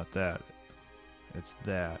it's not that. It's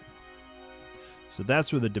that. So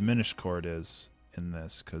that's where the diminished chord is in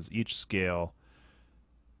this, because each scale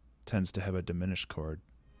tends to have a diminished chord.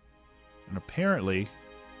 And apparently,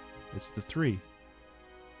 it's the 3.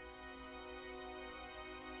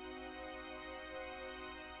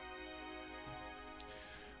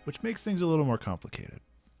 Which makes things a little more complicated.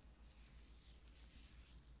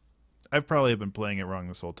 I've probably been playing it wrong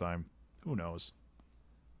this whole time. Who knows?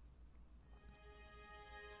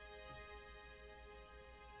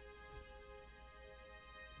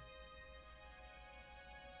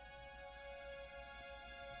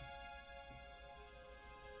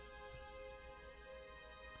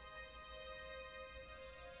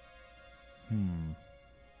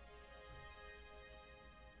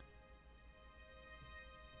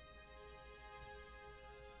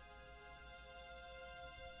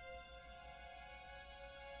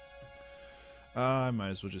 I might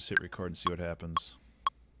as well just hit record and see what happens.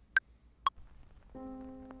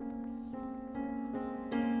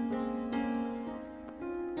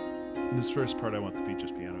 This first part I want the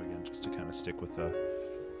Peaches piano again, just to kind of stick with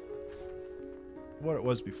what it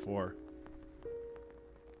was before.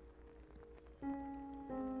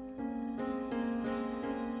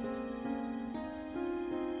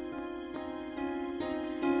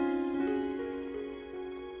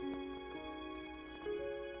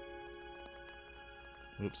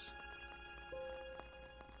 Oops.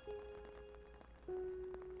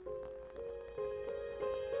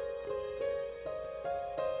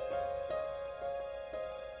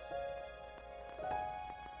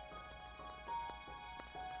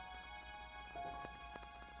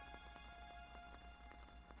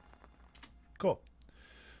 Cool.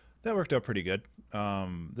 That worked out pretty good.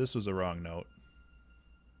 This was a wrong note.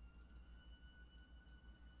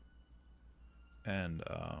 And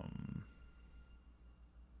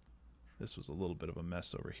this was a little bit of a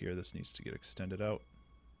mess over here. This needs to get extended out.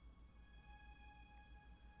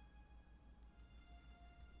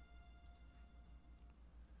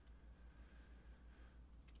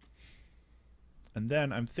 And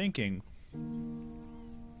then I'm thinking,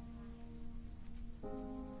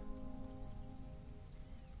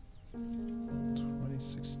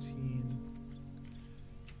 2016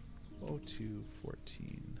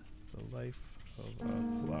 0214, the life of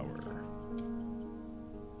a flower.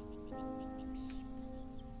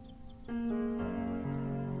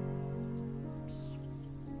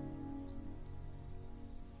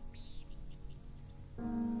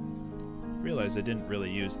 Realize I didn't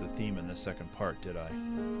really use the theme in the second part, did I?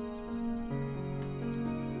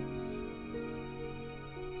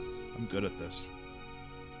 I'm good at this.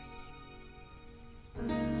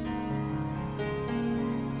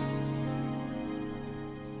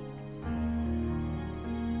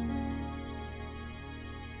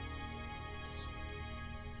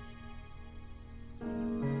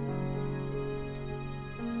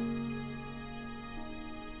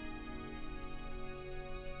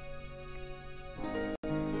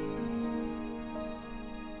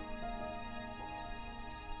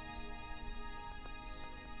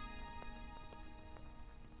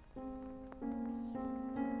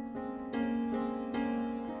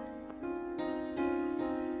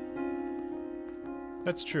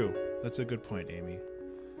 That's true. That's a good point, Amy.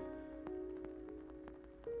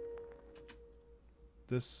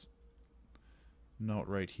 This note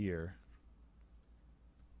right here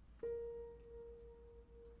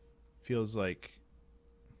feels like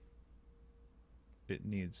it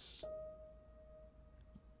needs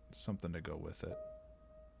something to go with it.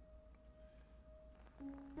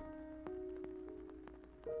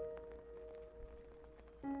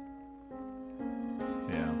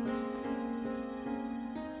 Yeah.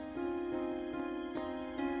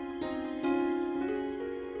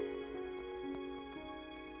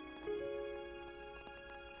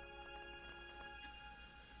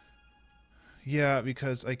 Yeah,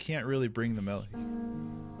 because I can't really bring the melody.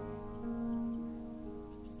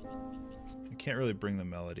 I can't really bring the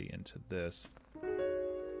melody into this.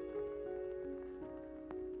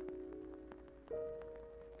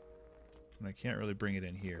 And I can't really bring it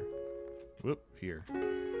in here. Whoop, here.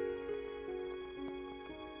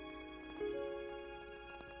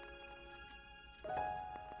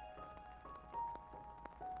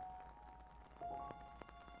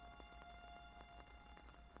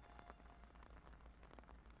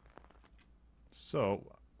 So,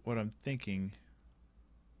 what I'm thinking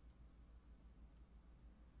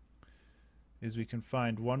is we can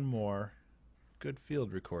find one more good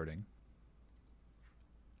field recording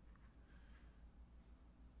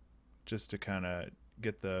just to kind of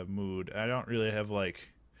get the mood. I don't really have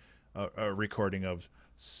like a recording of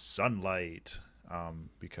sunlight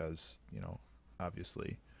because, you know,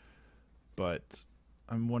 obviously, but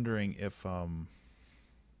I'm wondering if I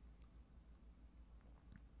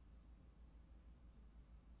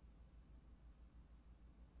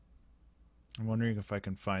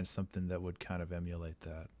can find something that would kind of emulate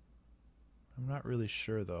that. I'm not really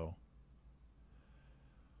sure though.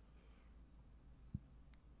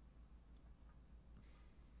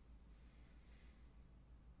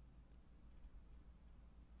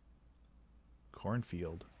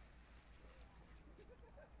 Cornfield.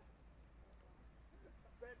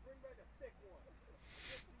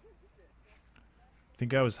 I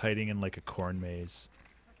think I was hiding in like a corn maze.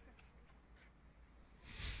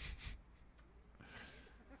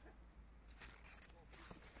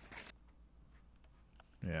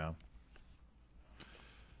 Yeah.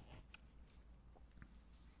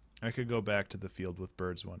 I could go back to the Field with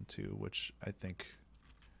Birds one too, which I think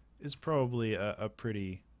is probably a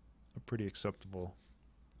pretty acceptable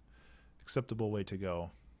way to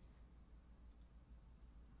go.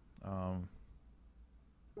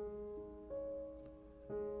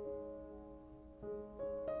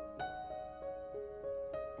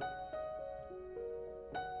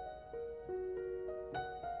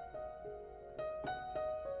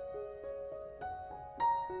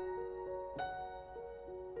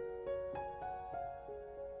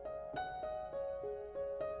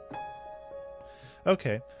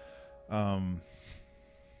 Okay.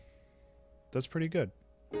 That's pretty good.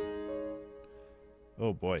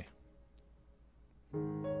 Oh boy.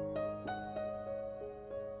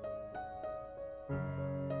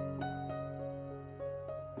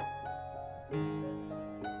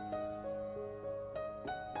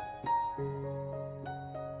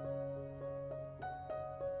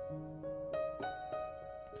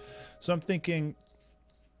 So I'm thinking,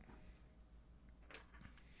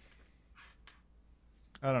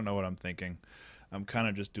 I don't know what I'm thinking. I'm kind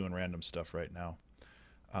of just doing random stuff right now.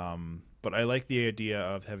 But I like the idea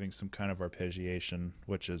of having some kind of arpeggiation,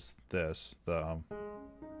 which is this, the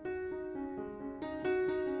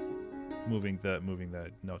moving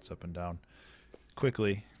the notes up and down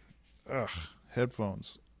quickly. Ugh,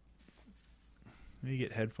 headphones. You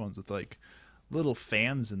get headphones with like little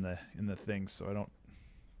fans in the thing, so I don't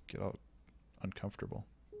get all uncomfortable.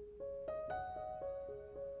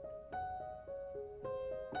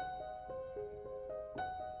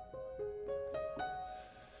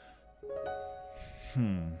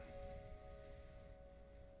 Hmm.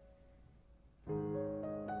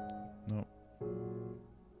 Nope.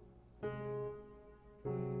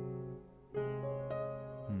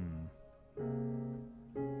 Hmm.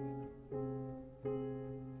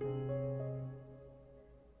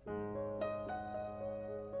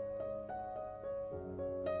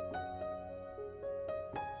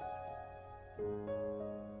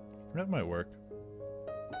 That might work.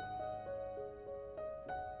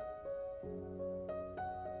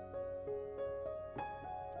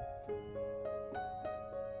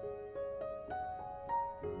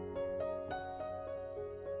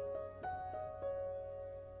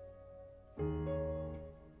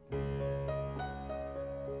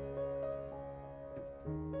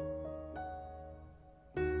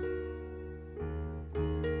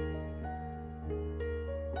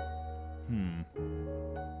 Hmm.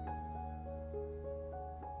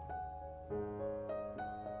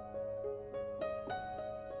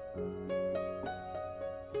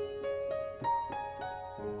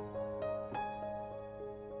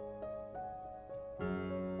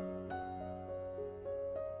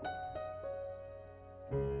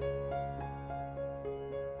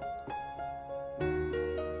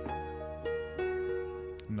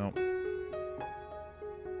 Nope.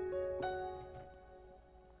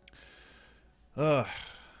 Ugh.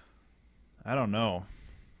 I don't know.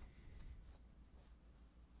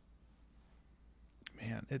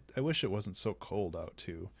 Man, I wish it wasn't so cold out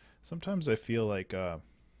too. Sometimes I feel like the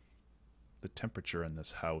temperature in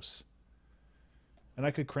this house. And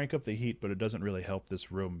I could crank up the heat, but it doesn't really help this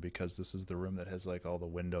room because this is the room that has like all the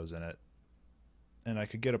windows in it. And I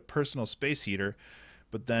could get a personal space heater,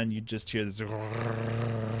 but then you just hear this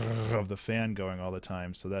of the fan going all the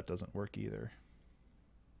time, so that doesn't work either.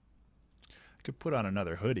 I could put on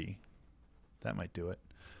another hoodie. That might do it.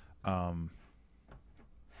 Um,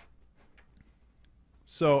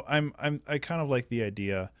 so I kind of like the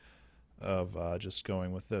idea of just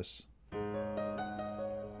going with this.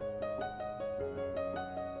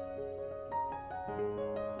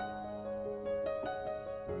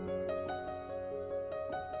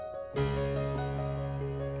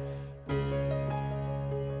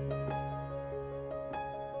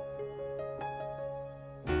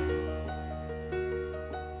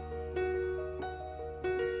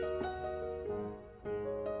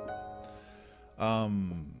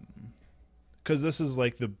 Um, because this is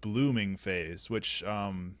like the blooming phase, which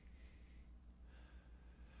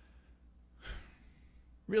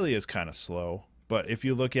really is kind of slow. But if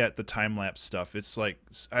you look at the time lapse stuff, it's like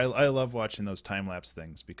I love watching those time lapse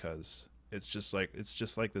things because it's just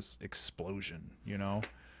like this explosion, you know.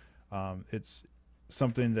 It's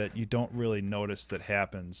something that you don't really notice that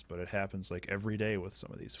happens, but it happens like every day with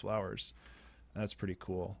some of these flowers. That's pretty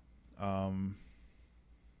cool. Um,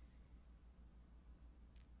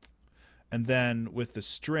 and then with the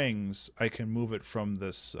strings, I can move it from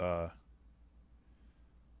this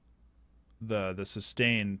the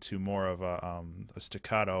sustain to more of a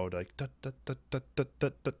staccato, like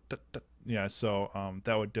yeah. So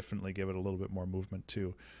that would definitely give it a little bit more movement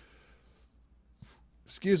too.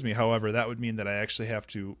 Excuse me. However, that would mean that I actually have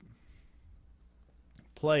to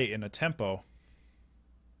play in a tempo,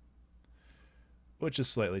 which is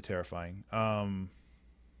slightly terrifying.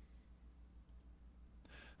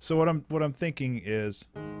 So what I'm thinking is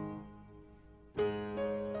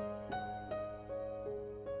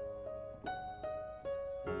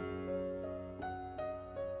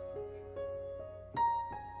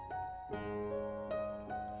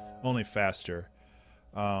only faster.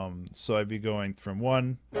 So I'd be going from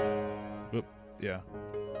one. Whoop, yeah.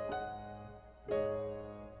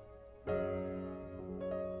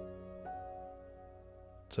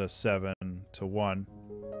 to 7 to 1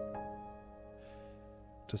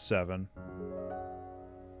 to 7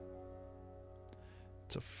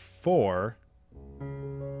 to 4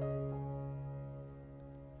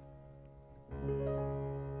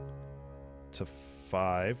 to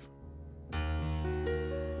 5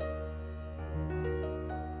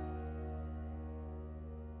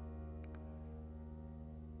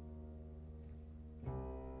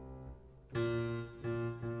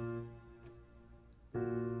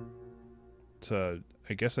 to,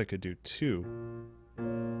 I guess I could do 2,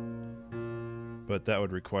 but that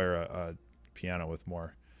would require a piano with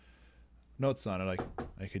more notes on it.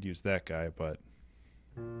 I could use that guy, but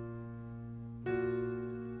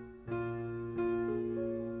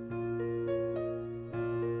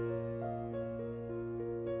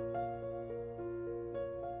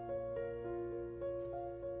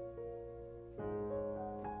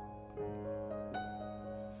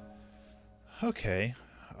okay.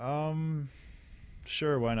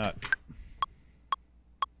 Sure, why not?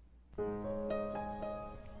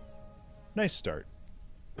 Nice start.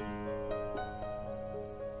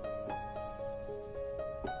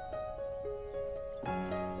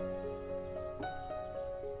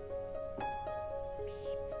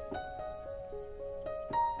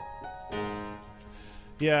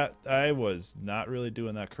 Yeah, I was not really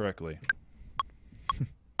doing that correctly.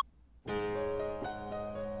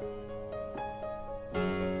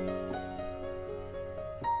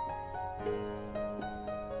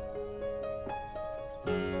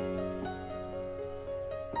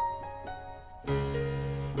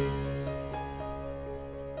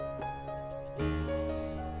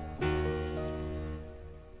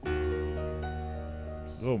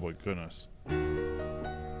 Oh my goodness.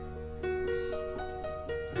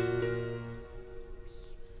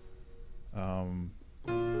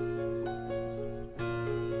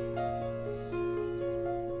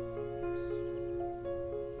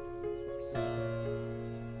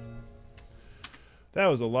 That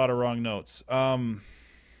was a lot of wrong notes. And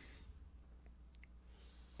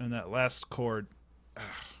that last chord,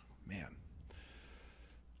 man.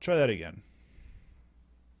 Try that again.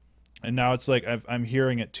 And now it's like I'm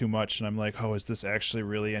hearing it too much, and I'm like, oh, is this actually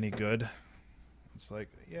really any good? It's like,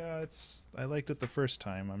 yeah, I liked it the first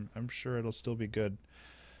time. I'm sure it'll still be good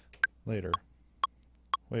later.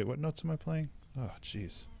 Wait, what notes am I playing? Oh,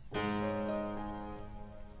 jeez.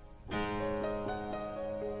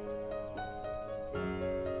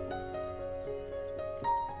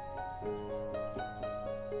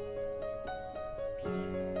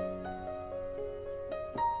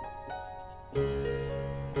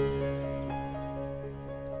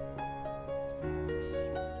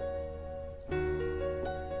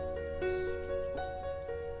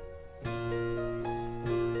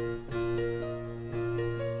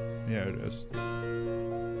 Yeah, it is.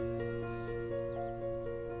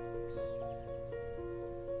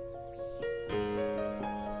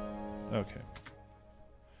 Okay.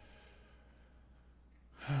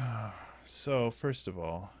 So, first of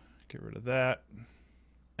all, get rid of that.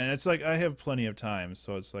 And it's like I have plenty of time,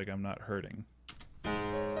 so it's like I'm not hurting.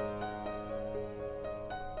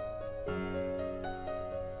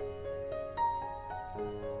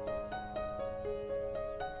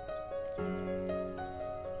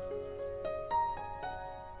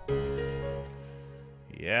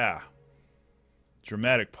 Yeah.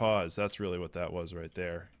 Dramatic pause. That's really what that was right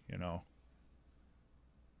there, you know.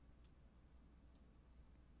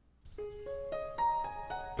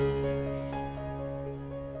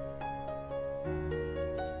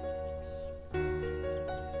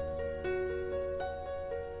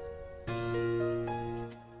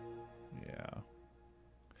 Yeah.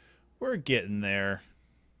 We're getting there.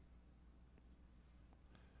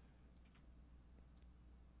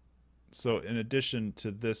 So in addition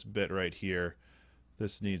to this bit right here,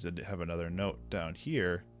 this needs to have another note down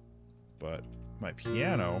here, but my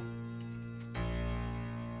piano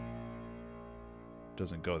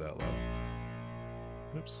doesn't go that low.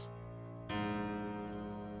 Oops.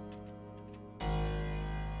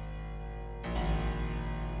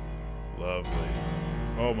 Lovely.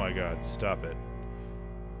 Oh my god, stop it.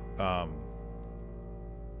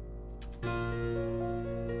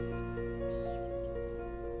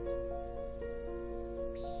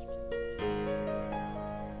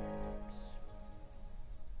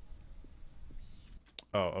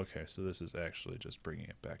 Oh, okay, so this is actually just bringing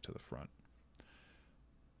it back to the front.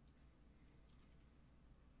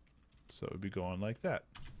 So it would be going like that.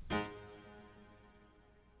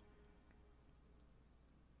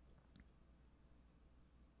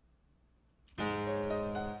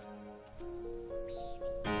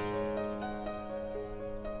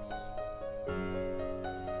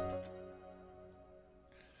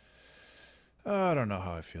 I don't know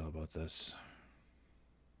how I feel about this.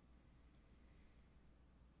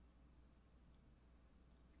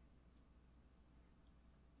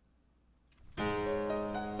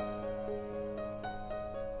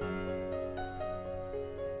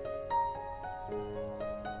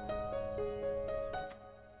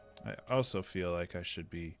 I also feel like I should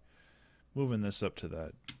be moving this up to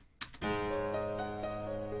that.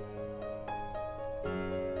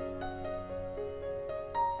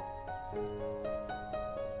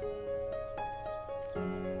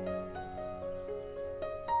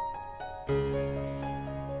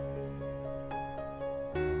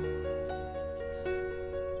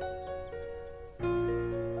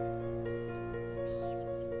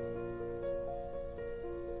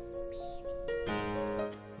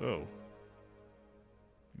 Oh.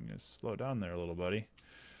 I'm going to slow down there a little, buddy.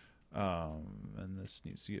 And this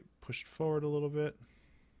needs to get pushed forward a little bit.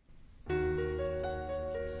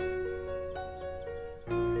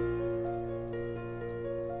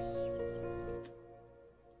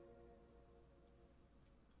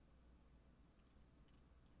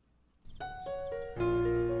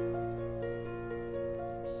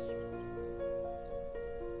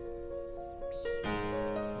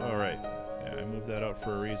 All right. Yeah, I moved that out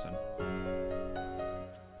for a reason.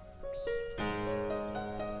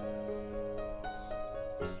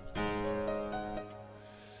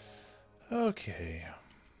 Okay.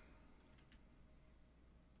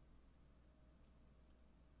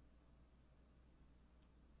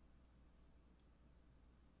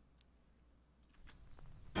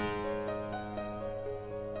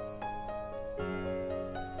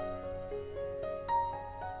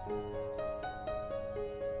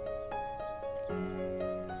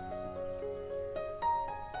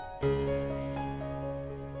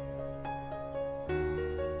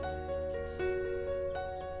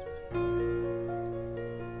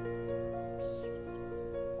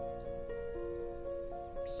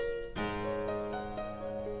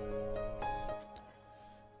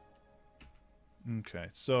 Okay,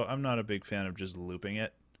 so I'm not a big fan of just looping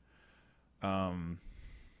it.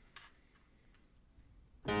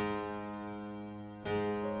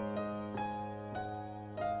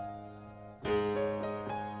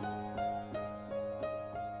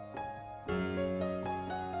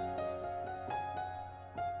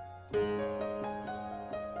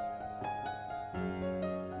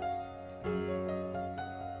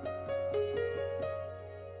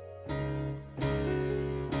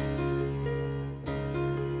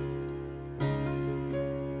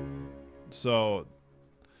 So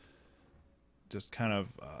just kind of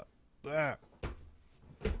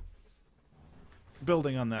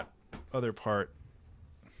building on that other part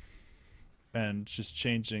and just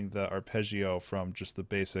changing the arpeggio from just the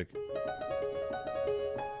basic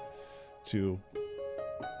to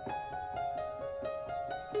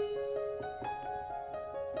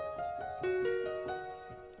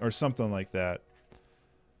or something like that,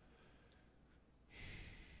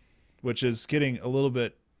 which is getting a little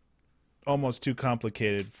bit almost too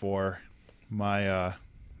complicated for my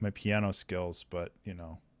my piano skills, but you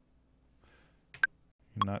know,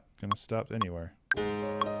 I'm not gonna stop anywhere.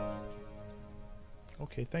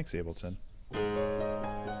 Okay, thanks, Ableton.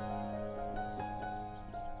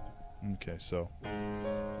 Okay, so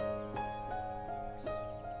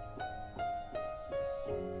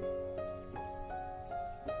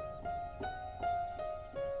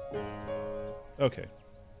okay.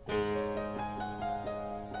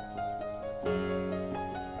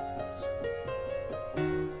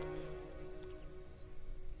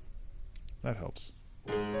 That helps.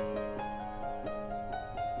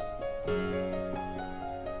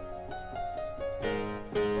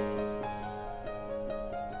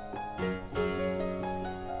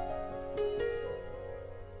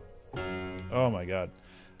 Oh my god.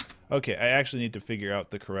 Okay, I actually need to figure out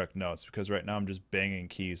the correct notes because right now I'm just banging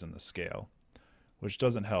keys on the scale, which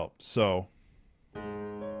doesn't help. So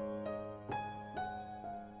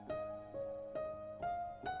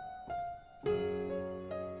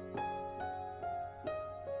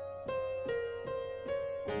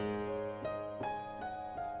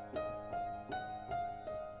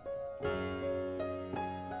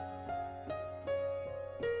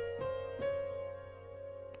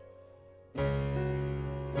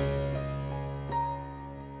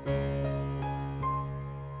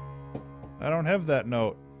I don't have that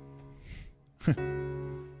note.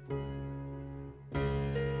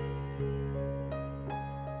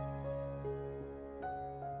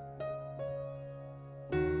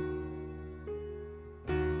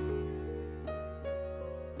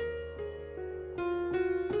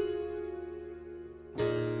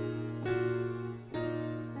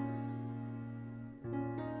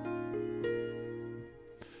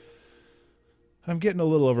 I'm getting a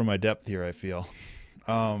little over my depth here, I feel.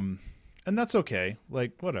 And that's okay.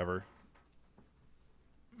 Like, whatever.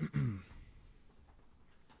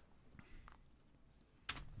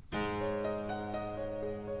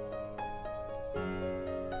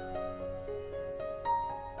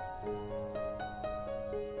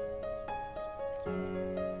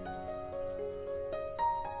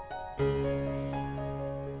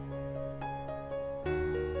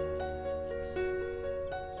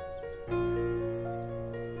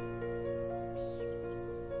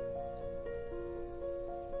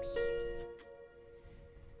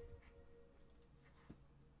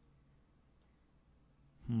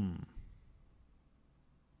 Hmm.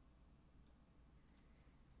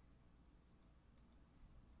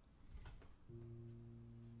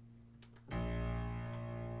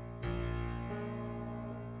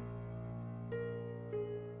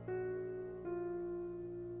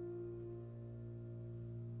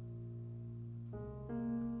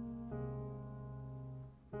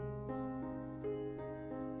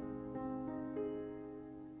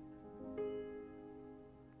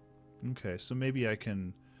 Okay, so maybe I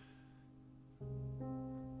can...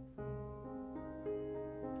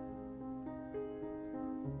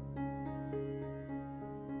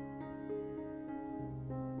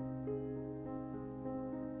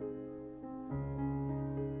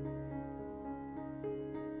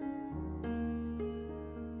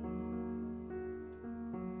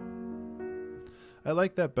 I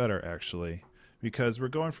like that better, actually, because we're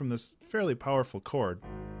going from this fairly powerful chord,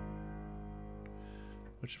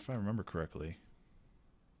 which, if I remember correctly...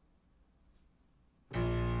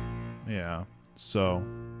 Yeah, so...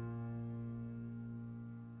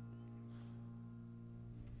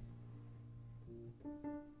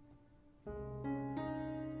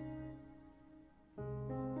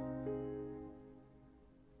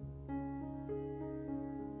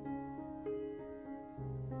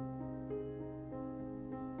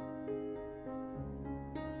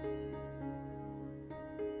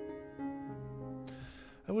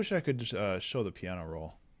 I wish I could show the piano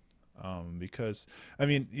roll. Because, I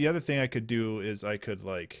mean, the other thing I could do is I could,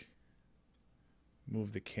 like,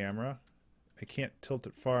 move the camera. I can't tilt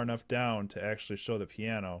it far enough down to actually show the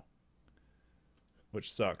piano,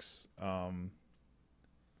 which sucks.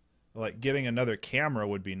 Like, getting another camera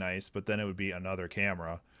would be nice, but then it would be another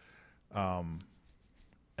camera.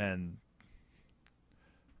 And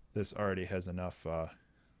this already has enough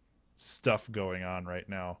stuff going on right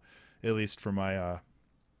now, at least for my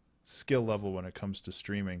skill level when it comes to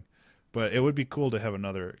streaming. But it would be cool to have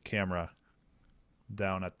another camera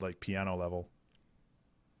down at, like, piano level.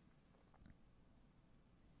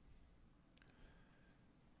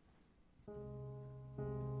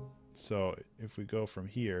 So if we go from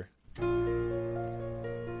here...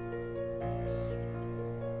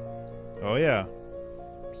 Oh yeah.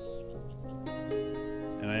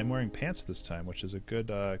 And I am wearing pants this time, which is a good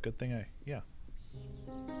good thing. Yeah.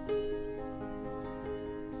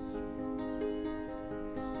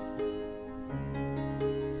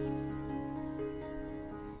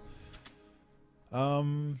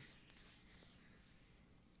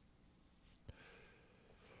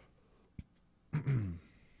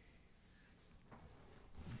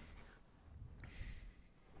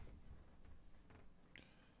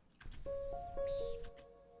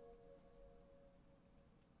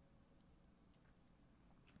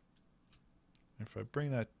 If I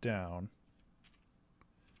bring that down...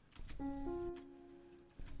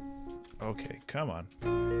 Okay, come on.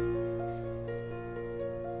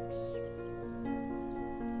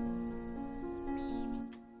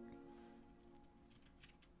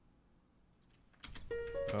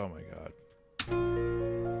 Oh my god.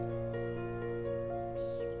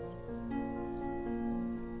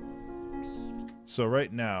 So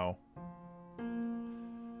right now...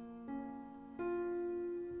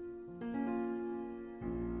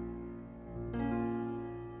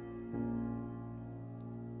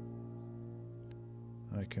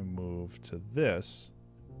 I can move to this.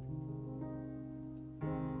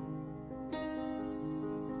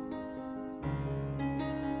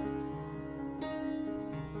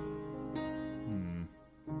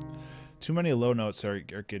 Too many low notes are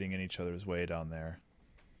getting in each other's way down there.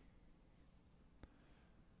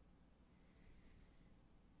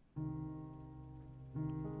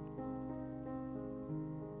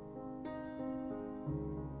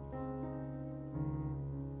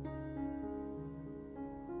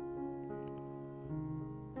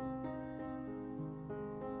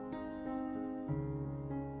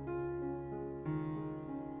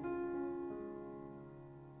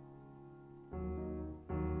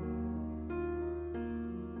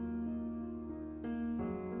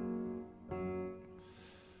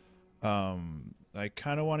 I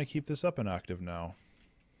kind of want to keep this up an octave now,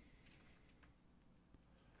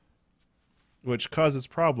 which causes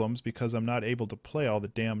problems because I'm not able to play all the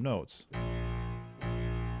damn notes.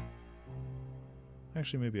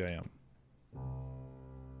 Actually, maybe I am.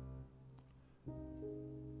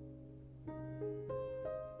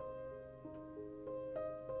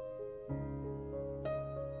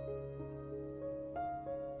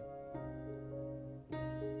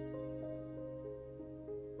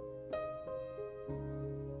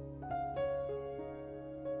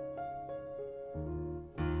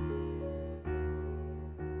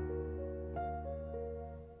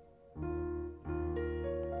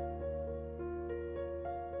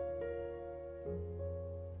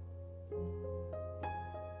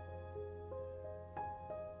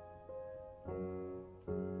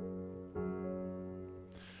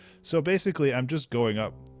 So basically, I'm just going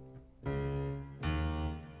up.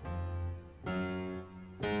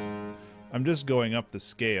 I'm just going up the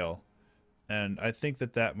scale, and I think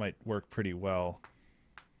that that might work pretty well.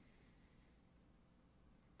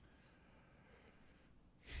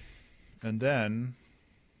 And then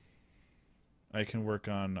I can work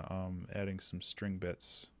on adding some string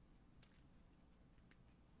bits.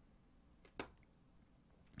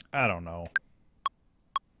 I don't know.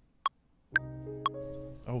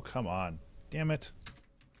 Oh, come on. Damn it.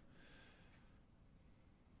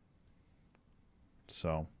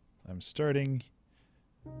 So, I'm starting.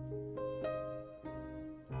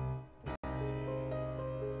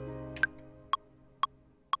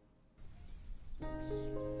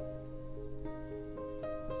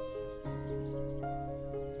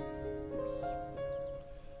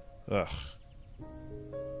 Ugh.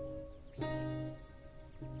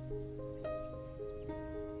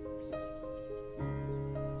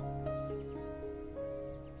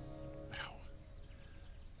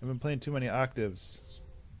 I've been playing too many octaves.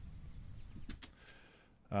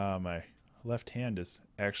 My left hand is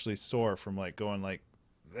actually sore from like going like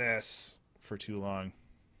this for too long.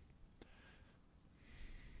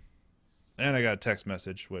 And I got a text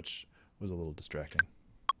message, which was a little distracting.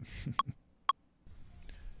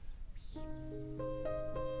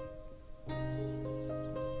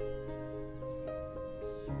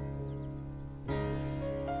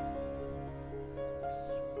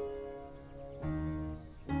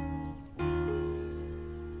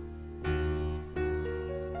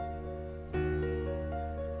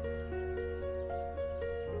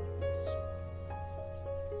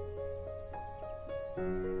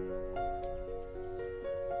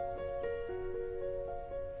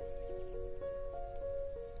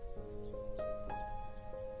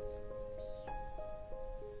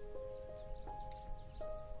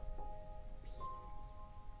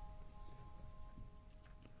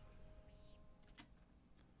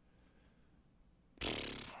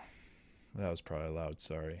 That was probably loud,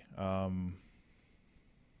 sorry. I'm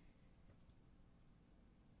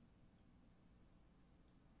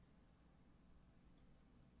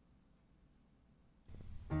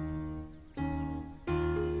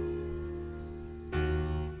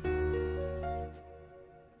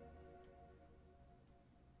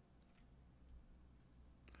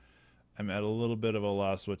at a little bit of a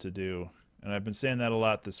loss what to do. And I've been saying that a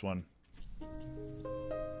lot this one.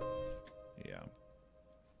 Yeah.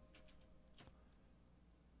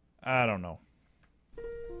 I don't know.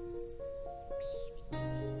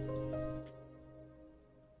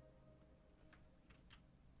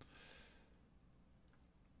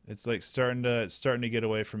 It's like starting to get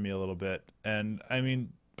away from me a little bit. And I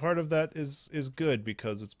mean, part of that is good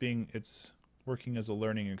because it's working as a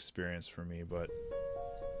learning experience for me, but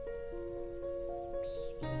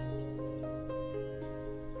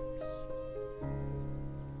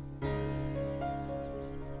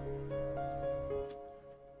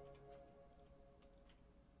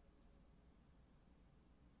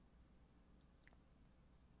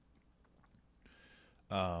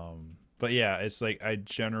but yeah, it's like I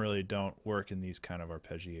generally don't work in these kind of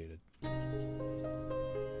arpeggiated.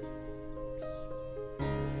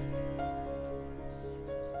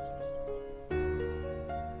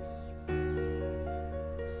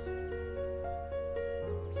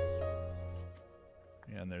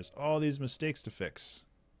 And there's all these mistakes to fix.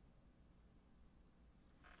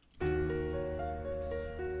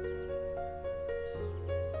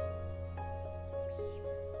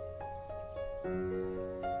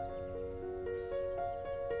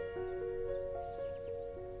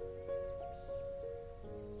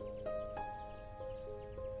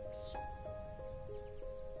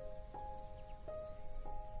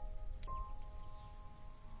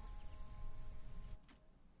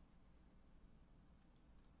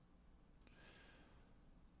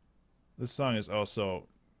 This song is also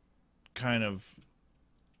kind of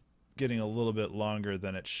getting a little bit longer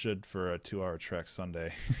than it should for a 2-hour Trek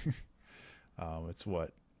Sunday. It's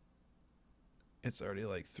what? It's already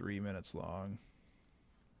like 3 minutes long.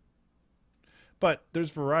 But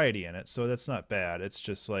there's variety in it, so that's not bad. It's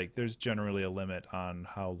just like there's generally a limit on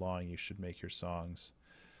how long you should make your songs.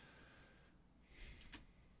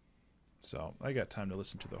 So I got time to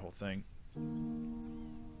listen to the whole thing.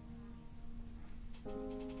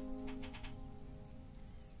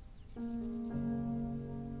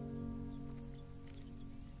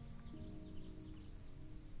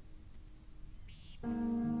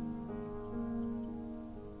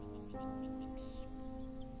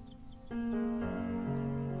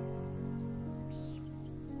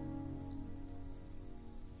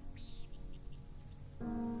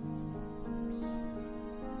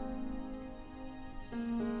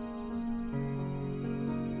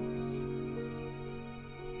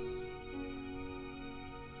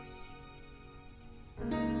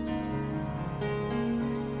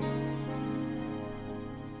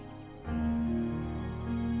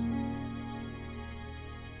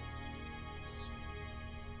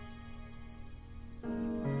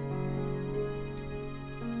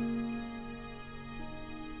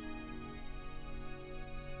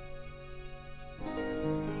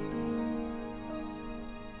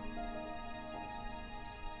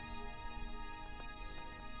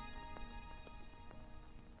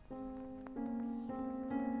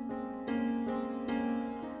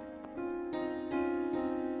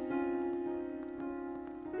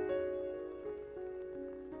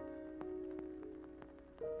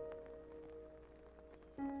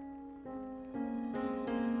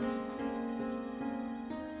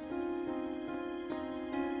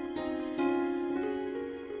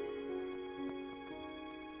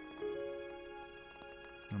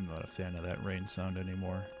 I'm not a fan of that rain sound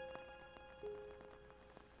anymore.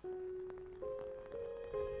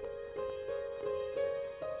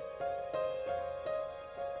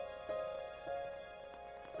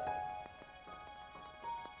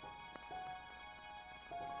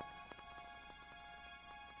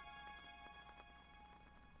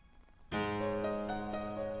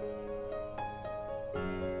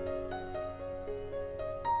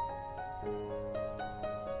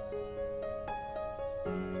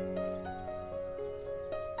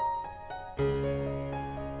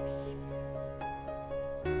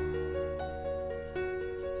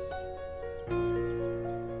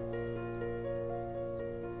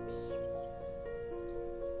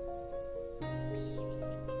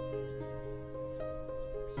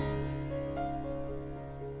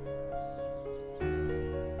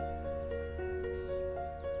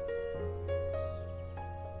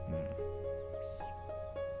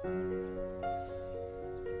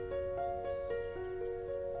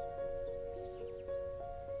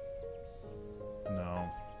 No.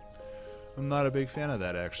 I'm not a big fan of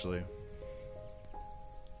that, actually.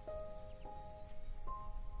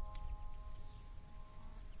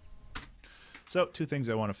 So, two things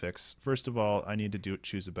I want to fix. First of all, I need to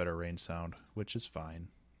choose a better rain sound, which is fine.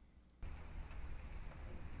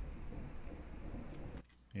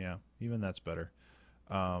 Yeah, even that's better.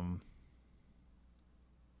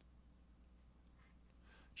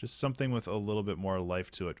 Just something with a little bit more life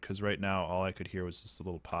to it, because right now all I could hear was just the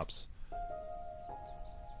little pops.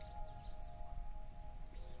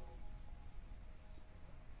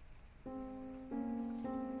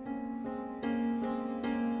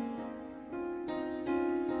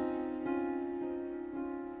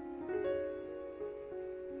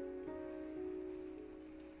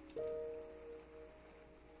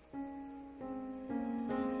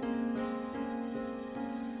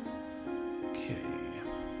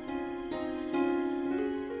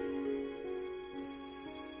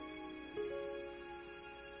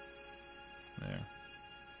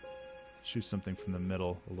 Choose something from the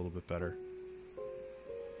middle a little bit better.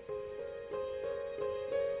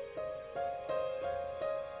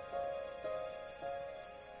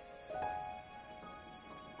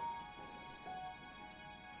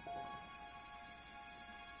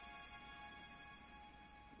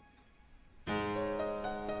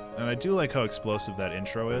 And I do like how explosive that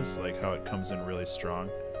intro is, like how it comes in really strong.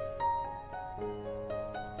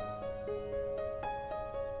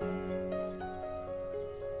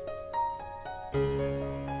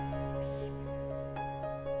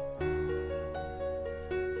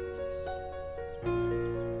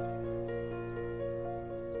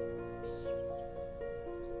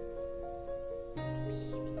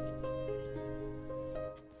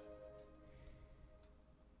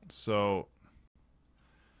 So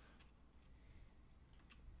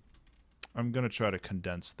I'm going to try to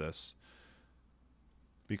condense this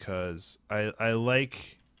because I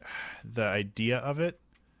like the idea of it,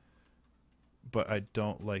 but I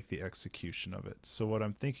don't like the execution of it. So what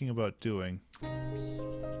I'm thinking about doing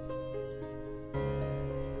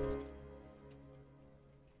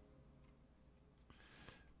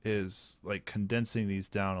is like condensing these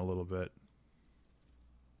down a little bit.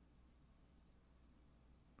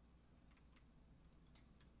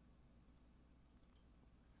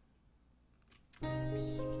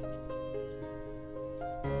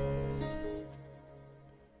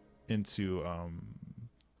 Into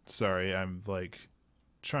sorry, I'm like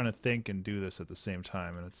trying to think and do this at the same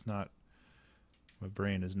time, and it's not, my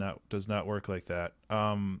brain does not work like that.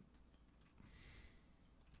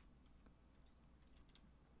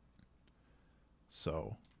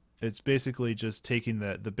 So it's basically just taking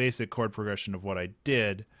the basic chord progression of what I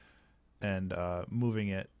did and moving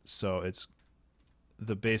it so it's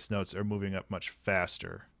the bass notes are moving up much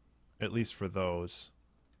faster, at least for those.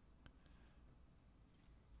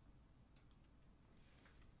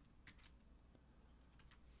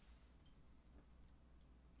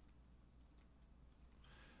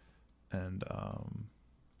 And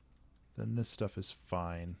then this stuff is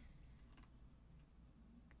fine.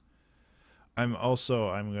 I'm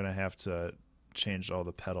going to have to change all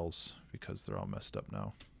the pedals because they're all messed up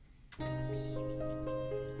now.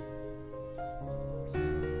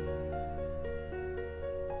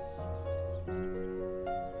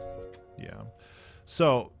 Yeah.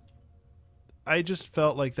 So I just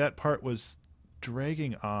felt like that part was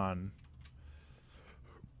dragging on.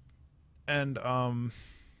 And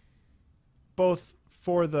both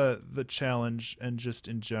for the challenge and just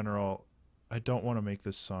in general, I don't want to make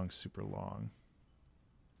this song super long.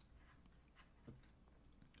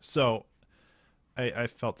 So I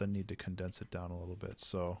felt the need to condense it down a little bit.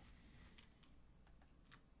 So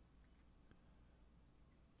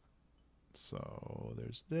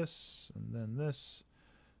there's this, and then this,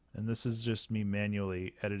 and this is just me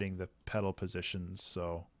manually editing the pedal positions.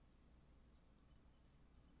 So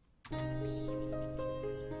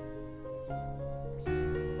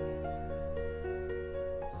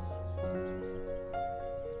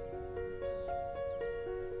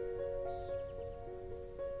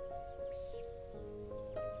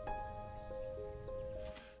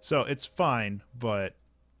it's fine, but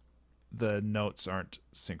the notes aren't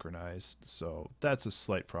synchronized, so that's a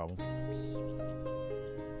slight problem.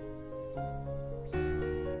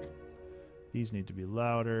 These need to be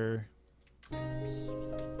louder.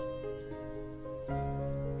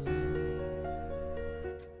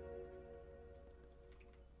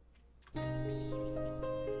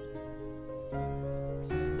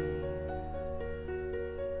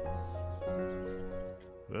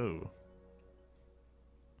 Whoa.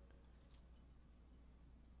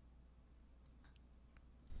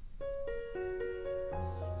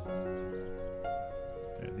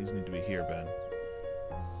 Yeah, these need to be here, Ben.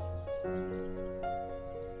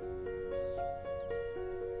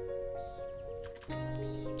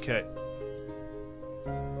 Okay.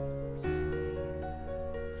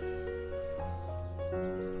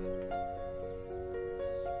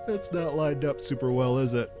 That's not lined up super well,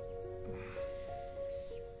 is it?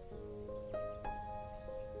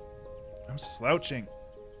 I'm slouching.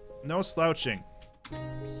 No slouching.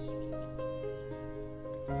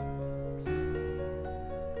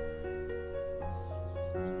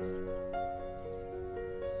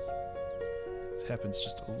 This happens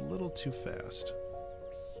just a little too fast.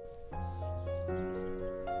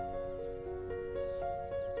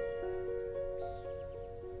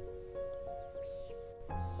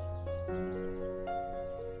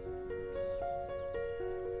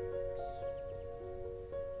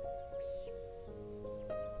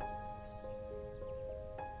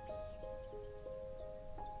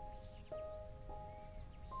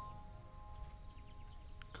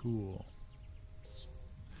 Cool.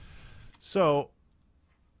 So,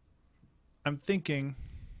 I'm thinking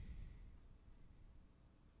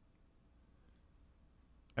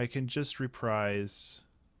I can just reprise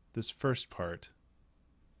this first part.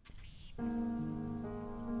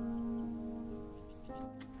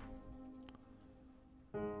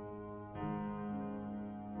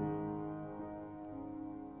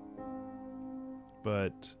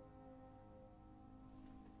 But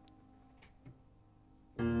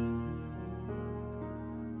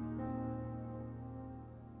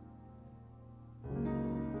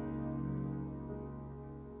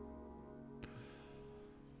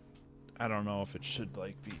I don't know if it should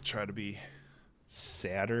like try to be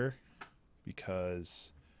sadder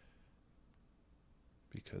because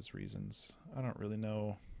reasons. I don't really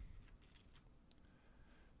know.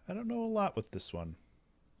 I don't know a lot with this one.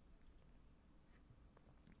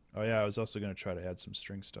 Oh yeah, I was also going to try to add some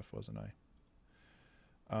string stuff, wasn't I?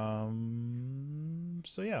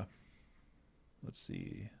 So yeah. Let's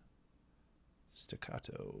see.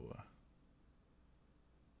 Staccato.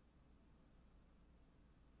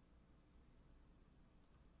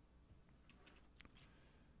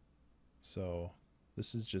 So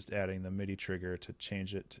this is just adding the MIDI trigger to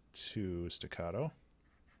change it to staccato.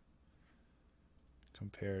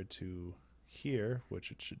 Compared to here, which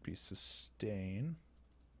it should be sustain.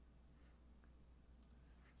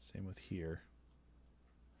 Same with here.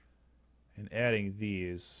 And adding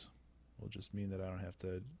these will just mean that I don't have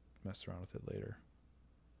to mess around with it later.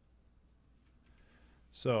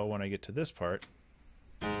 So when I get to this part,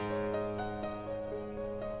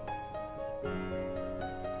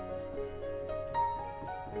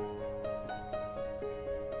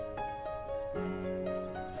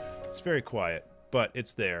 it's very quiet, but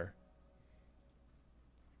it's there.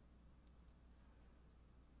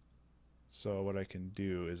 So what I can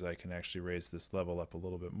do is I can actually raise this level up a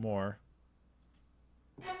little bit more.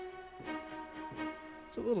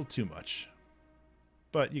 It's a little too much,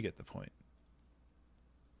 but you get the point.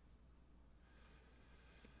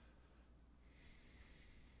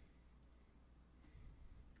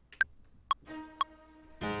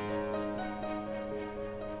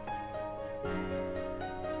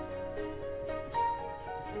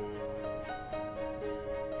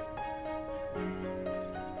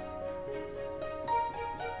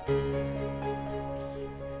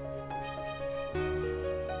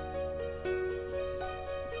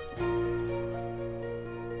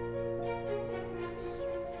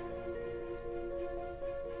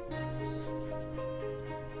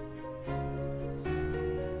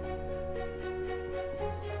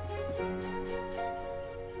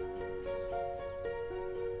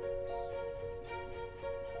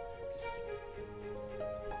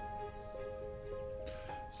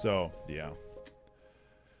 So, yeah.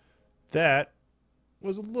 That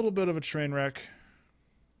was a little bit of a train wreck,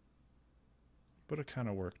 but it kind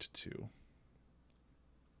of worked too.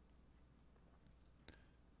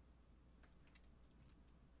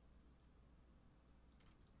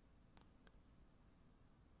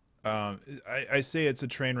 I say it's a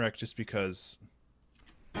train wreck just because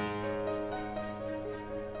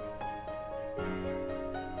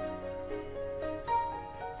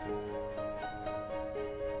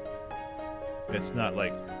it's not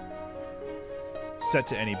like set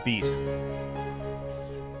to any beat.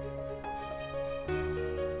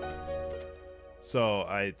 So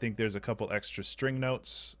I think there's a couple extra string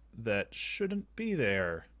notes that shouldn't be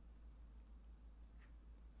there.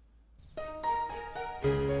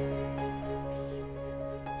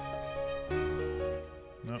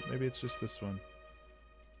 No, maybe it's just this one.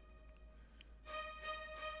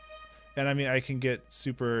 And I mean, I can get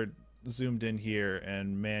super zoomed in here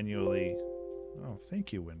and manually... Oh,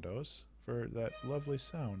 thank you, Windows, for that lovely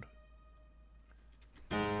sound.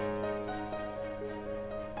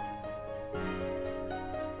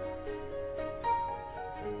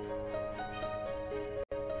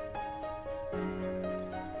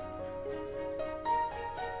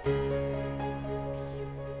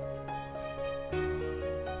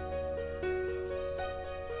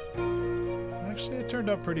 Actually, it turned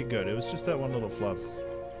out pretty good. It was just that one little flub.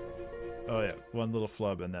 Oh yeah, one little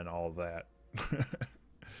flub and then all of that.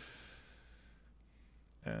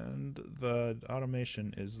 And the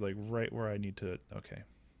automation is like right where I need to... Okay.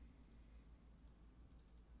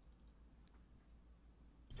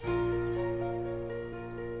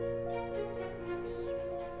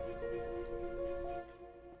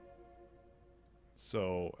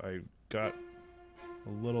 So I got a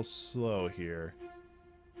little slow here.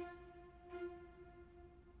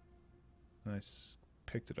 And I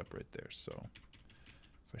picked it up right there. So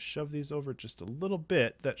if I shove these over just a little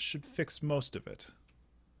bit, that should fix most of it.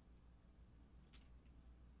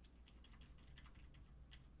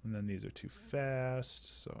 And then these are too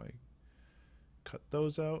fast, so I cut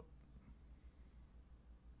those out.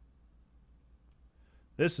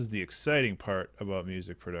 This is the exciting part about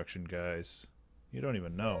music production, guys. You don't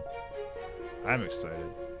even know. I'm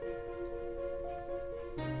excited.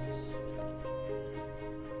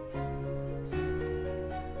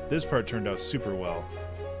 This part turned out super well.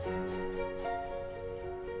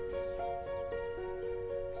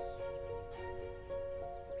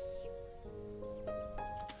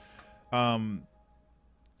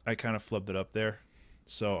 I kind of flubbed it up there.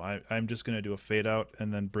 So I'm just going to do a fade out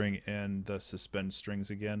and then bring in the suspend strings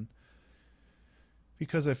again,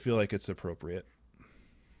 because I feel like it's appropriate.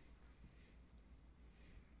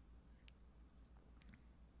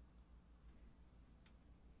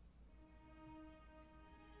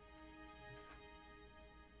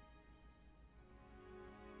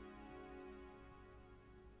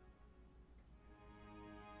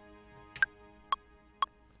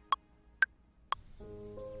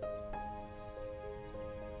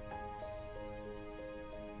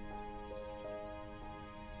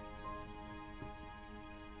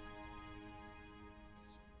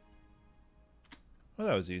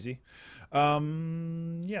 that was easy.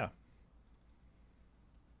 Yeah.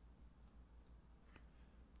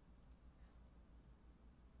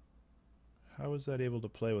 How was that able to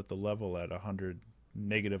play with the level at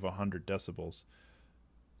negative 100 decibels?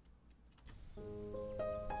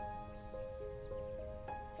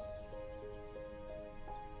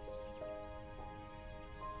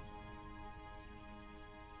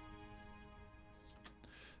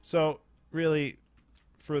 So, really,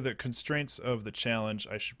 for the constraints of the challenge,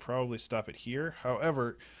 I should probably stop it here.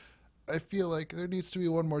 However, I feel like there needs to be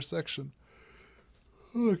one more section.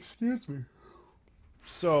 Oh, excuse me.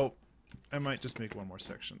 So, I might just make one more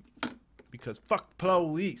section. Because fuck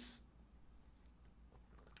police.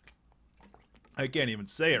 I can't even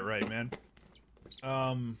say it right, man.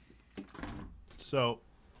 So...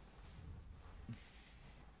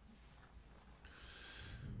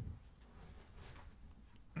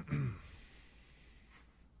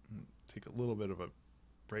 take a little bit of a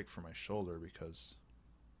break for my shoulder because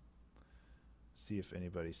see if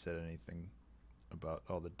anybody said anything about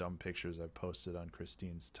all the dumb pictures I've posted on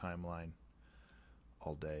Christine's timeline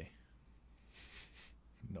all day.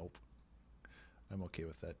 Nope. I'm okay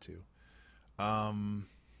with that too.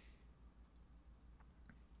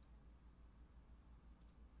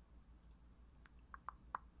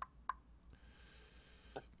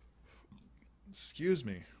 Excuse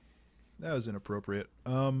me. That was inappropriate.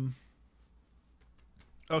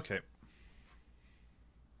 Okay.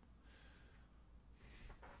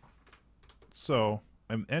 So,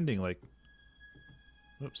 I'm ending like...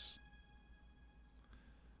 Oops.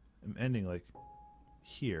 I'm ending like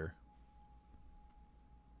here.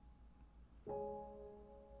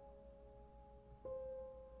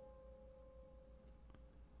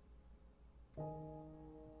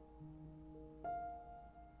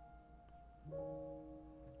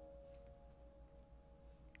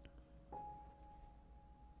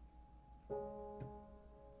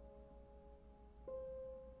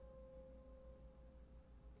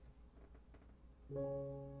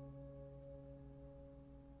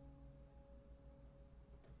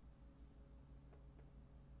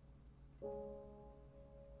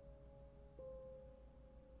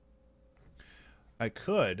 I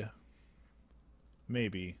could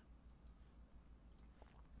maybe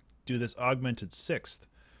do this augmented sixth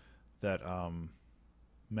that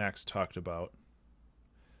Max talked about.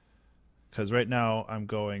 Because right now I'm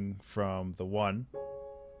going from the 1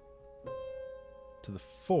 to the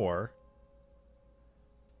 4,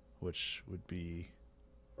 which would be...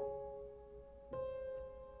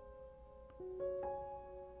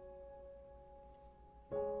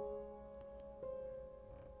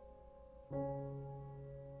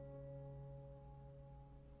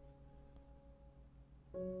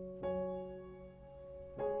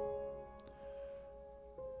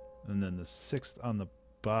 and then the 6th on the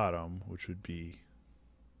bottom, which would be...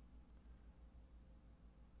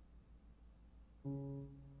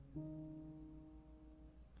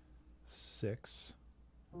 six,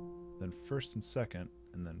 then 1st and 2nd,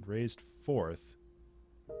 and then raised 4th.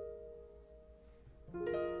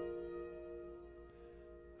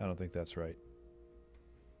 I don't think that's right.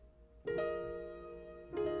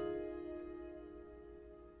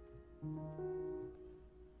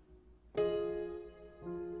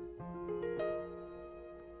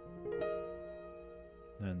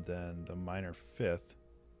 And then the minor 5th.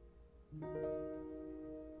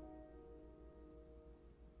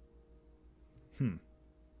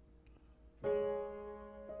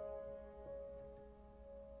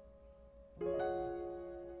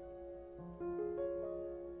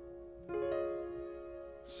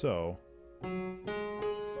 So...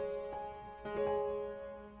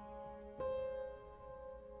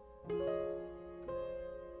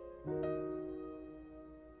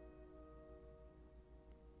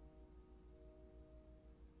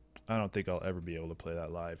 I don't think I'll ever be able to play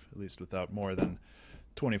that live, at least without more than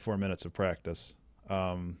 24 minutes of practice.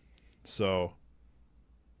 So...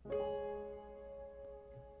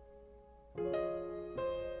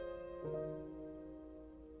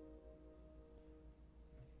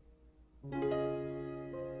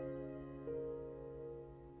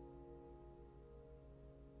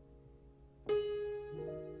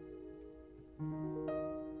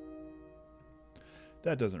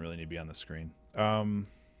 that doesn't really need to be on the screen.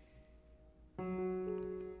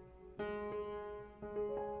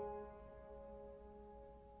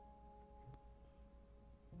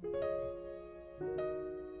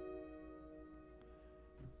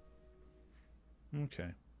 Okay.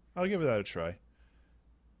 I'll give that a try.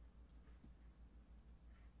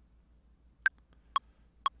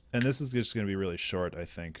 And this is just going to be really short, I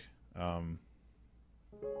think.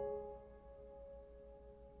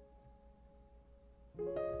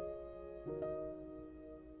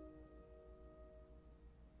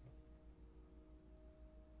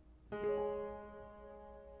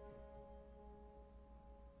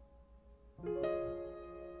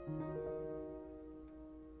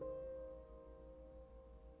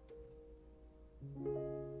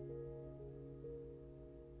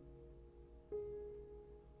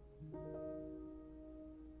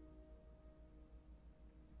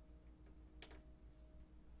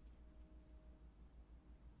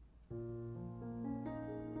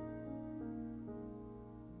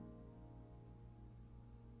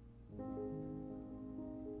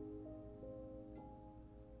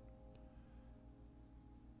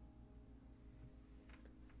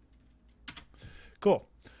 Cool.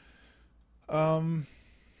 It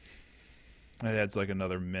adds like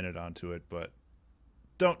another minute onto it, but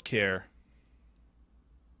don't care.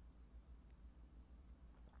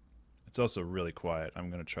 It's also really quiet.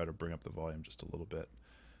 I'm going to try to bring up the volume just a little bit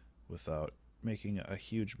without making a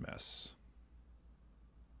huge mess.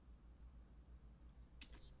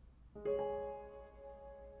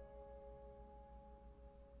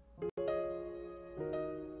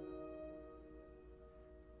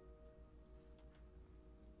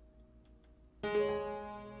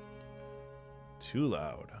 Too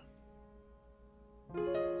loud.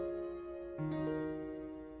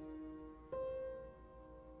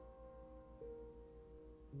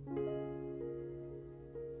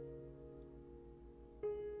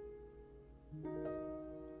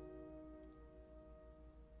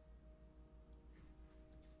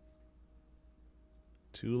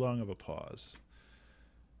 Too long of a pause.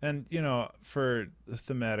 And, you know, for the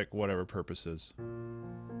thematic whatever purposes.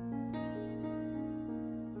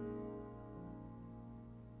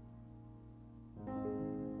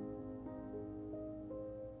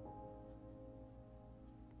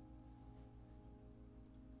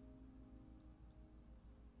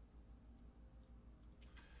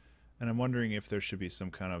 And I'm wondering if there should be some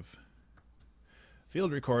kind of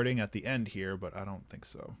field recording at the end here, but I don't think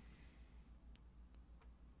so.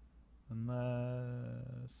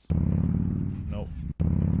 Unless... Nope.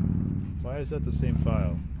 Why is that the same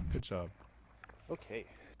file? Good job. Okay.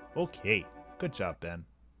 Okay. Good job, Ben.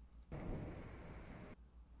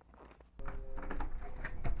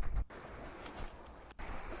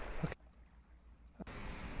 Okay.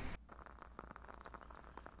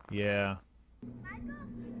 Yeah.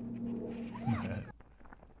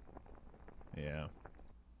 Yeah.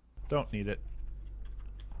 Don't need it.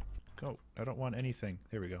 Go. I don't want anything.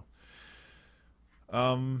 There we go.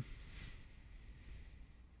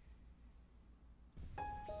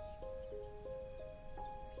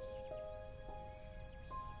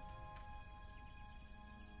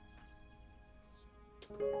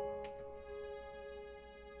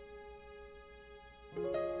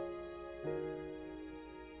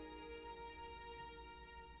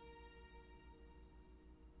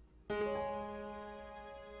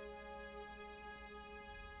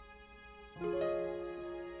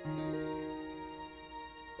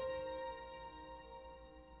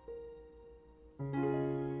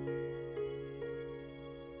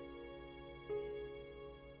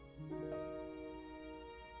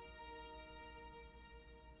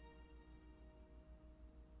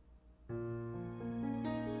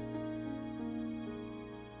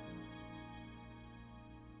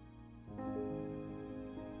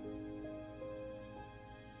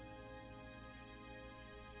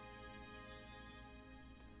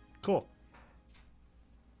 Cool.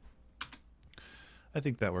 I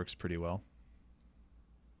think that works pretty well.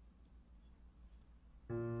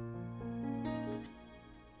 I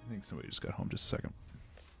think somebody just got home. Just a second.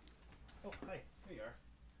 Oh, hi. Here you are.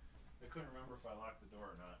 I couldn't remember if I locked the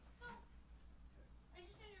door or not. Oh. I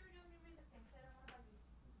just knew you were doing your music thing, so I don't want to bug you.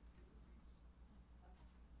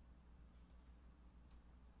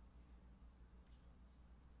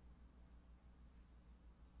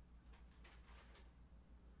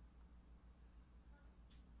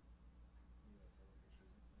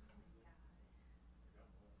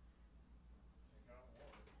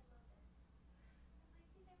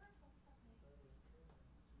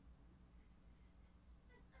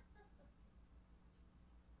 Like, you never put something.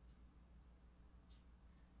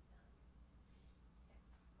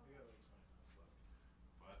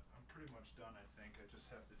 But I'm pretty much done, I think. I just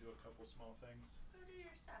have to do a couple small things. Go do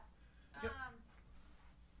your stuff. Yep.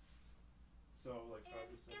 So, like 5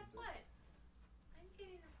 And to 7. guess what? I'm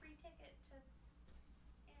getting a free ticket to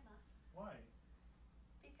Anna Why?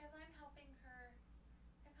 because I'm helping her.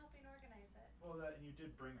 I'm helping organize it. Well, that and you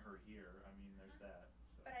did bring her here. I mean, there's that.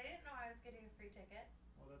 So. But I didn't know I was getting a free ticket,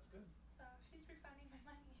 Well, that's good. so she's refunding my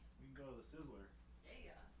money. We can go to the Sizzler.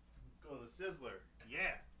 Yeah. Let's go to the Sizzler.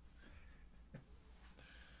 Yeah.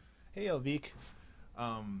 Hey, Elvik.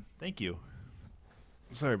 Thank you.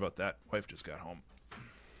 Sorry about that. Wife just got home.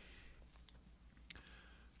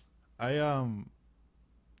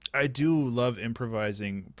 I do love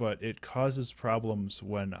improvising, but it causes problems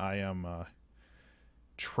when I am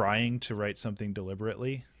trying to write something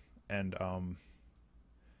deliberately, and I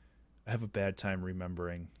have a bad time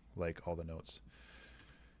remembering like all the notes.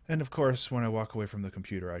 And of course, when I walk away from the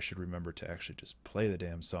computer, I should remember to actually just play the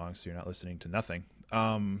damn song so you're not listening to nothing.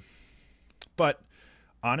 But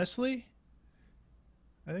honestly,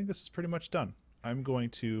 I think this is pretty much done. I'm going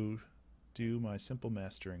to do my simple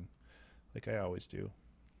mastering like I always do.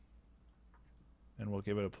 And we'll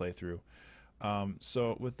give it a playthrough.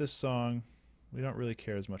 So with this song, we don't really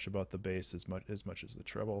care as much about the bass as much as the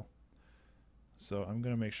treble. So I'm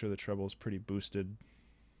gonna make sure the treble is pretty boosted,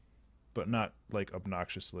 but not like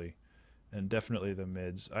obnoxiously, and definitely the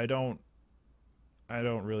mids. I don't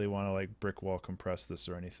really want to like brick wall compress this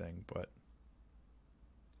or anything, but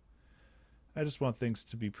I just want things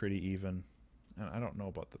to be pretty even, and I don't know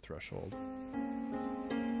about the threshold.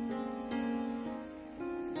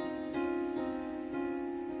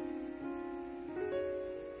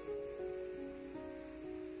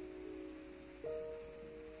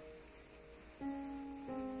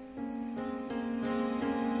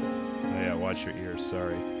 Oh yeah, watch your ears,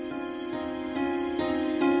 sorry.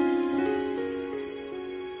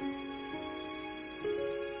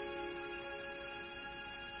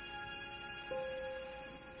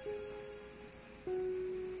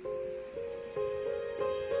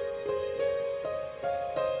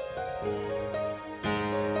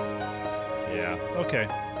 Yeah, okay.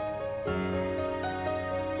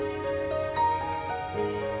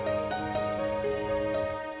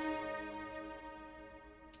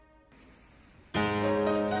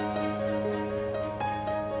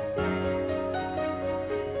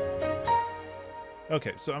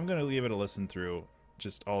 Okay, so I'm going to leave it a listen through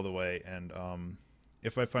just all the way, and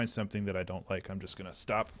if I find something that I don't like, I'm just going to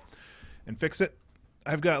stop and fix it.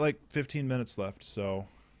 I've got like 15 minutes left, so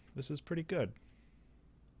this is pretty good.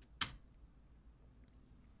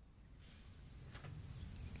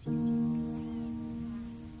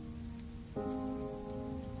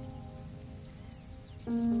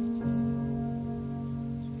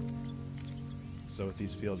 So with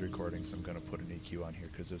these field recordings, I'm going to put an EQ on here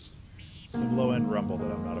because there's some low-end rumble that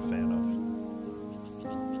I'm not a fan of.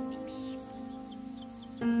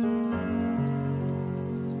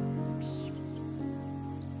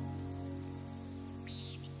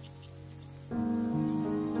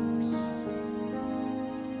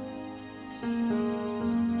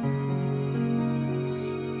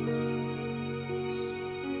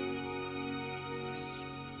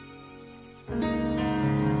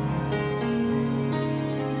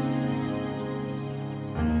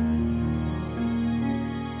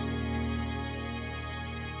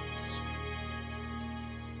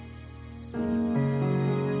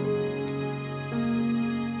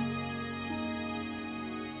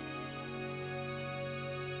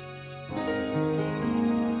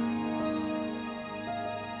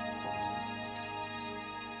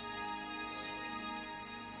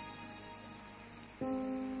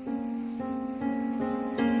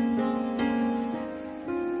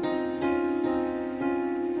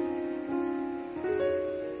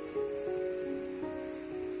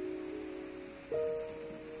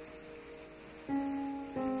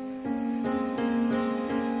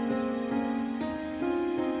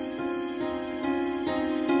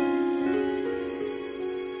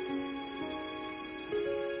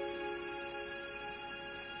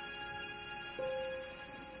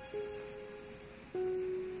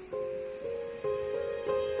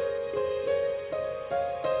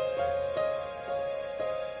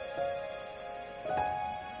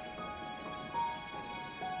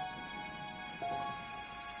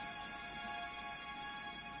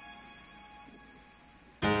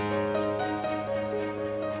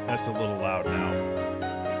 That's a little loud now.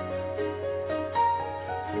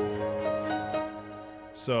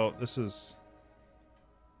 So this is...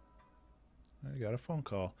 I got a phone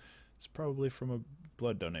call. It's probably from a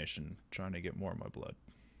blood donation, trying to get more of my blood.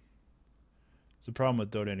 It's the problem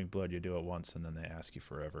with donating blood, you do it once and then they ask you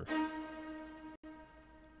forever.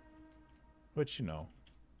 Which, you know,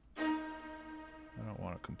 I don't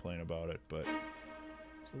want to complain about it, but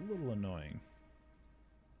it's a little annoying.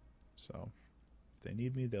 So, if they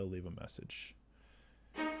need me, they'll leave a message.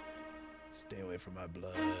 Stay away from my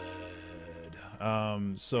blood.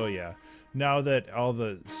 So yeah, now that all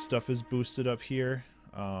the stuff is boosted up here,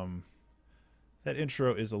 that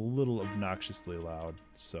intro is a little obnoxiously loud,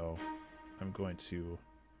 so I'm going to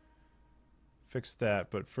fix that,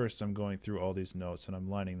 but first I'm going through all these notes and I'm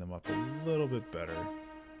lining them up a little bit better.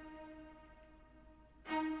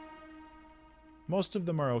 Most of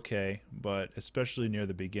them are okay, but especially near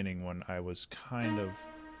the beginning when I was kind of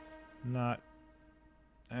not,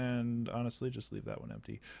 and honestly just leave that one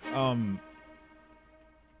empty.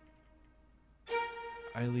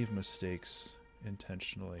 I leave mistakes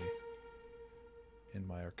intentionally in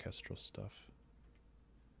my orchestral stuff.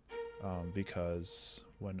 Because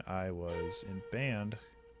when I was in band,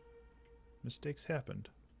 mistakes happened.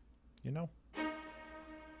 You know?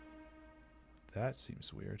 That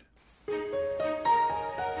seems weird.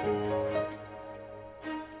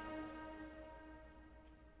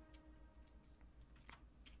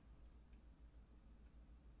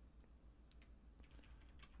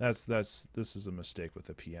 This is a mistake with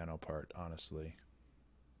the piano part, honestly.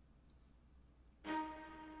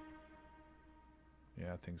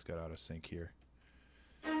 Yeah, things got out of sync here.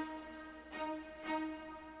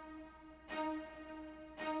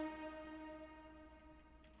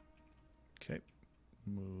 Okay,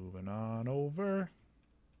 moving on over.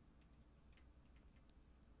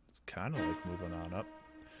 It's kind of like moving on up,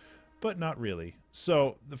 but not really.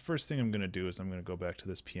 So the first thing I'm going to do is I'm going to go back to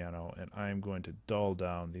this piano and I'm going to dull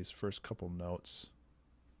down these first couple notes.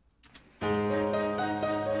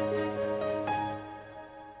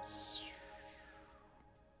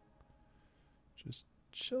 Just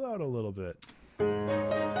chill out a little bit.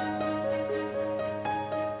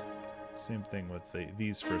 Same thing with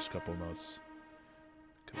these first couple notes,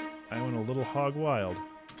 because I went a little hog wild.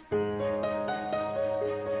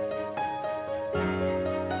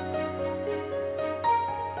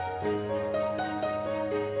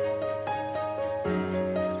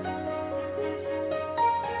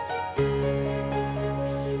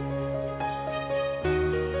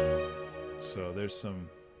 So there's some...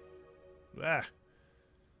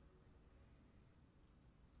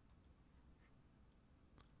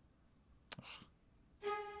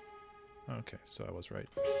 Okay, so I was right.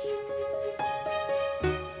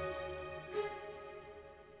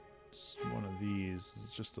 One of these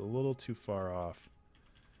is just a little too far off.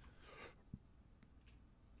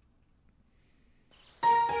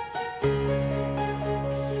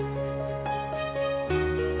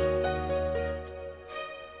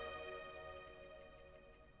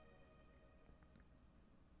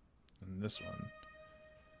 And this one,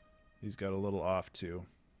 he's got a little off too.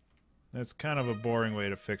 That's kind of a boring way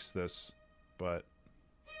to fix this, but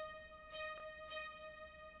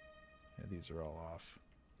yeah, these are all off.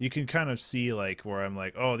 You can kind of see like where I'm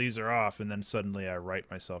like, oh, these are off, and then suddenly I right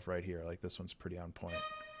myself right here. Like this one's pretty on point.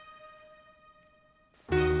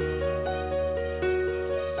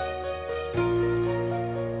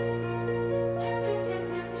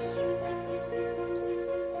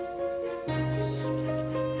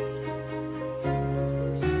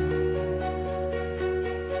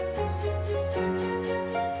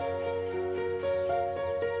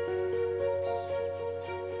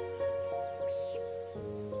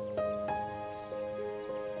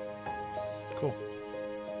 Cool.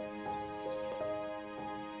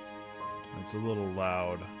 It's a little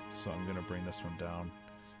loud, so I'm going to bring this one down.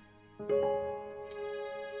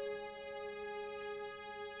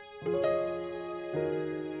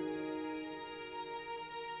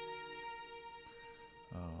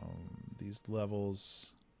 These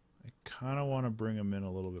levels, I kind of want to bring them in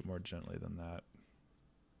a little bit more gently than that.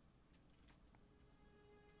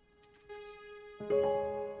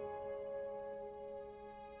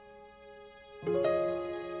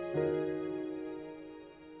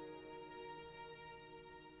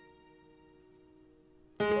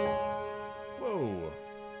 Whoa.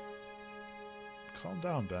 Calm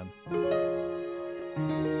down, Ben.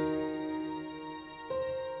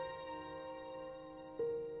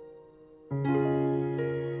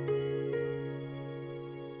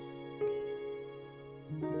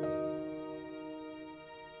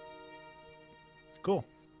 Cool.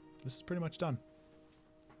 This is pretty much done.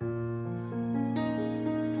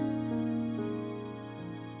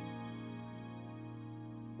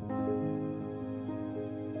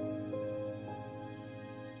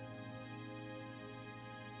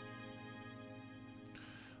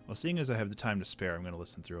 Well, seeing as I have the time to spare, I'm going to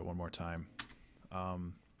listen through it one more time.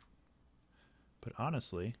 But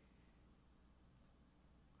honestly,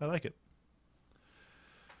 I like it.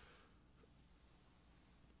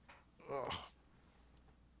 Ugh.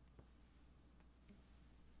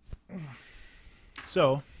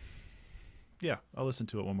 So, yeah, I'll listen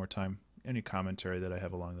to it one more time. Any commentary that I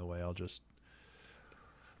have along the way, I'll just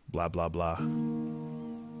blah, blah, blah.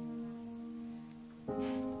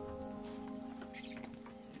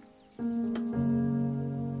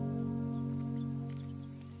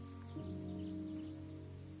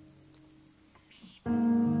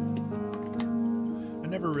 I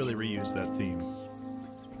never really reused that theme.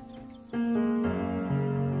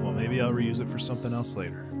 Well, maybe I'll reuse it for something else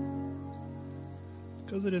later.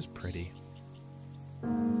 Because it is pretty.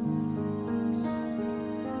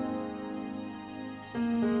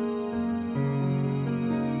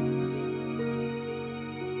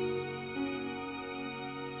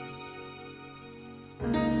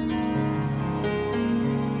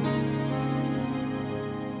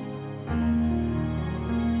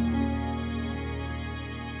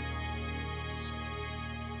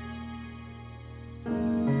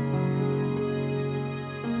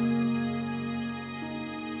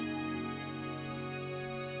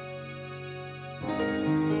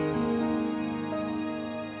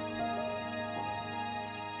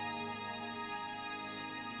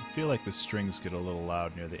 feel like the strings get a little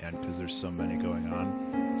loud near the end because there's so many going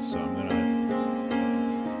on. So I'm gonna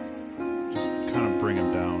just kind of bring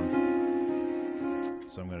them down.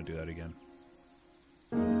 So I'm gonna do that again.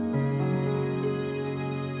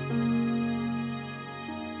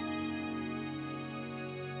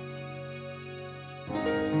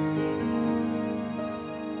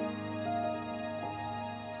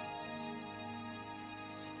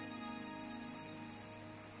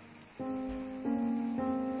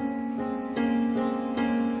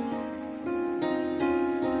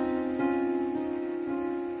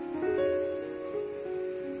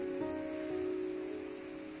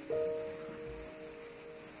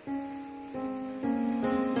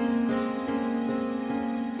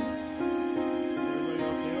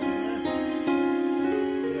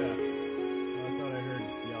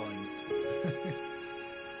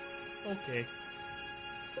 Okay.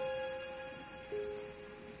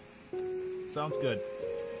 Sounds good.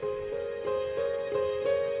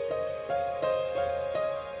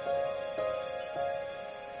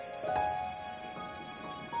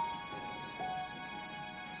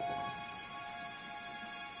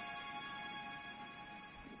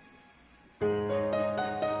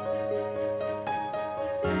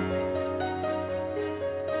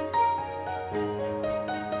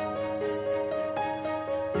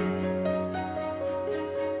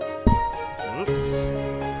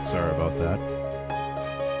 Sorry about that.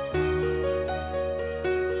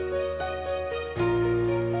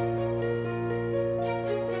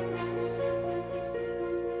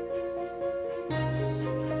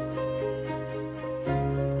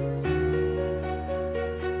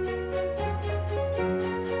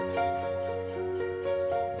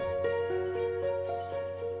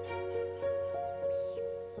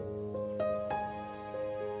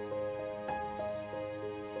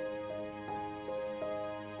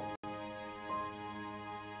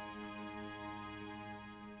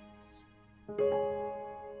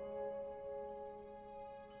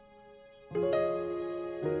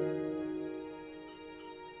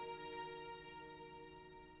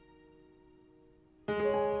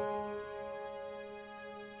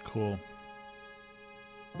 Cool.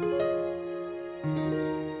 I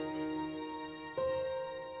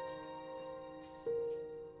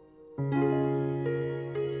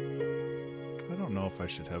don't know if I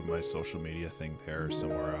should have my social media thing there or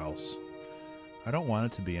somewhere else. I don't want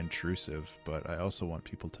it to be intrusive, but I also want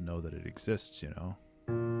people to know that it exists, you know?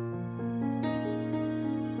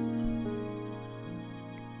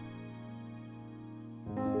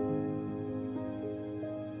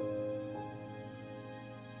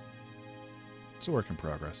 It's a work in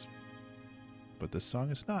progress. But this song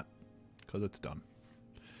is not, because it's done.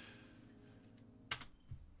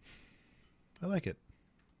 I like it.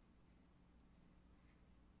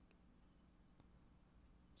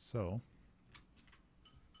 So,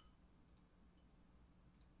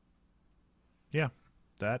 yeah,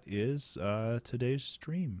 that is today's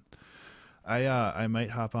stream. I might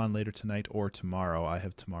hop on later tonight or tomorrow. I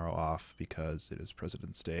have tomorrow off because it is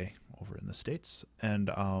President's Day over in the States. And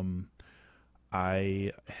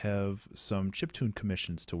I have some chiptune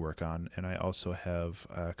commissions to work on, and I also have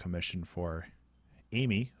a commission for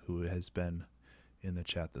Amy, who has been in the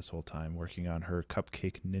chat this whole time, working on her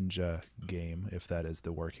Cupcake Ninja game. If that is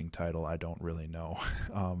the working title, I don't really know.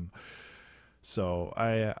 So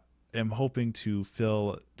I am hoping to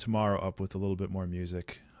fill tomorrow up with a little bit more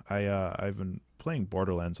music. I've been playing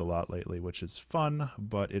Borderlands a lot lately, which is fun,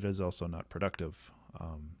 but it is also not productive.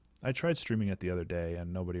 I tried streaming it the other day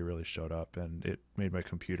and nobody really showed up, and it made my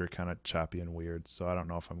computer kind of choppy and weird, so I don't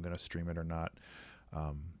know if I'm going to stream it or not.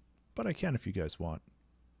 But I can if you guys want.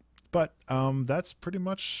 But that's pretty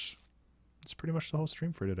much the whole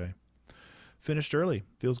stream for today. Finished early.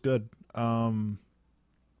 Feels good.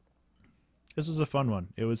 This was a fun one.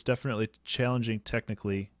 It was definitely challenging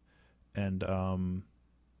technically, and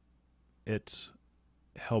it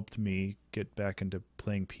helped me get back into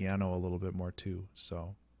playing piano a little bit more too.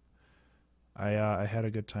 So I had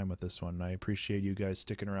a good time with this one. I appreciate you guys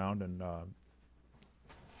sticking around and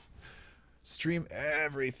stream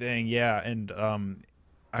everything. Yeah, and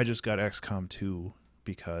I just got XCOM 2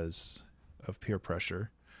 because of peer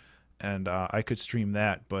pressure, and I could stream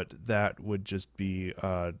that, but that would just be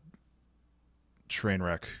train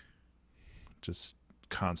wreck, just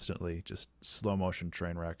constantly, just slow motion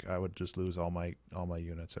train wreck. I would just lose all my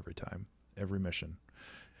units every time, every mission,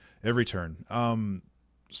 every turn.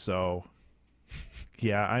 So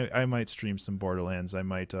yeah, I might stream some Borderlands. I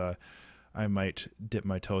might dip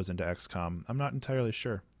my toes into XCOM. I'm not entirely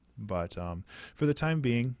sure, but for the time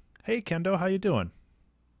being, hey Kendo, how you doing?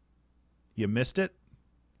 You missed it?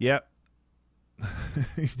 Yep.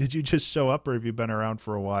 Did you just show up, or have you been around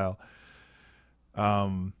for a while?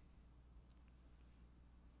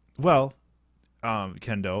 Well,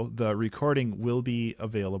 Kendo, the recording will be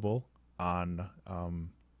available on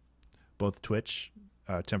both Twitch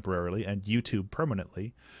temporarily and YouTube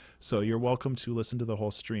permanently. So you're welcome to listen to the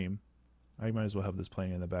whole stream. I might as well have this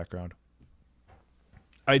playing in the background.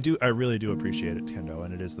 I really do appreciate it, Kendo,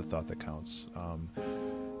 and it is the thought that counts.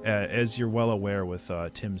 As you're well aware with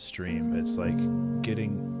Tim's stream, it's like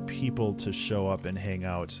getting people to show up and hang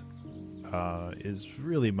out is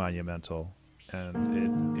really monumental,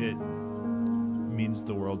 and it means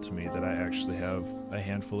the world to me that I actually have a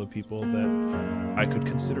handful of people that I could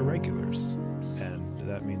consider regulars, and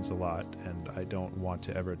that means a lot, and I don't want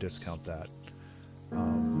to ever discount that,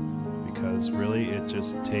 because really it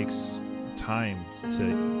just takes time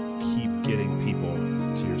to keep getting people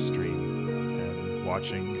to your stream and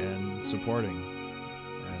watching and supporting,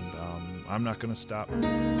 and I'm not going to stop.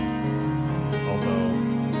 Although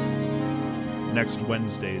next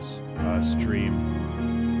Wednesday's stream,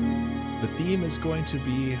 the theme is going to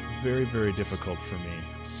be very, very difficult for me,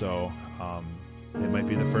 so it might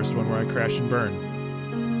be the first one where I crash and burn.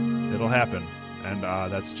 It'll happen, and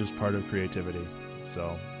that's just part of creativity.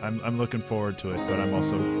 So I'm looking forward to it, but I'm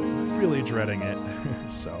also really dreading it.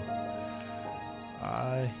 So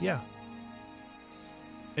yeah.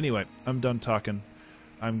 Anyway, I'm done talking.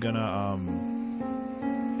 I'm gonna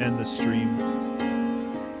end the stream.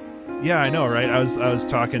 Yeah, I know, right? I was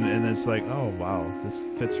talking, and it's like, oh wow, this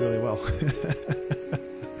fits really well.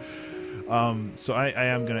 So I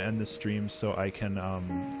am gonna end the stream so I can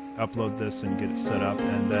upload this and get it set up,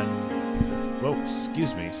 and then, whoa,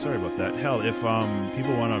 excuse me, sorry about that. Hell, if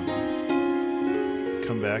people want to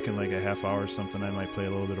come back in like a half hour or something, I might play a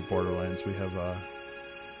little bit of Borderlands. We have a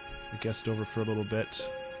guest over for a little bit,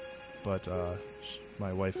 but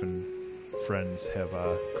my wife and friends have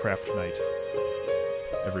a craft night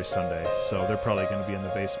every Sunday, so they're probably going to be in the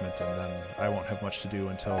basement, and then I won't have much to do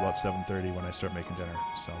until about 7:30 when I start making dinner.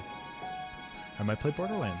 So I might play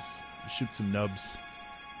Borderlands, shoot some nubs.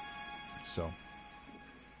 So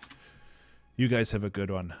you guys have a good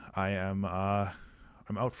one. I'm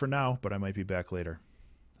out for now, but I might be back later.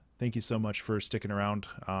 Thank you so much for sticking around.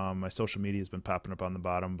 My social media has been popping up on the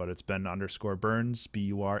bottom, but it's Ben_Burns,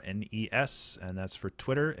 BURNES, and that's for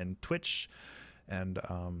Twitter and Twitch. And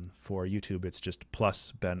for YouTube, it's just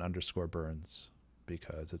plus Ben_Burns,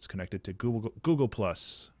 because it's connected to Google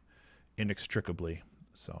Plus inextricably.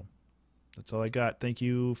 So that's all I got. Thank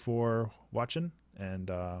you for watching.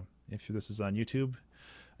 And if this is on YouTube,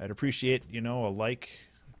 I'd appreciate, a like,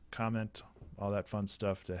 comment, all that fun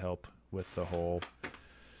stuff to help with the whole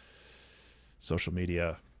social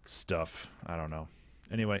media stuff. I don't know.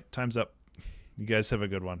 Anyway, time's up. You guys have a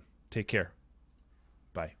good one. Take care.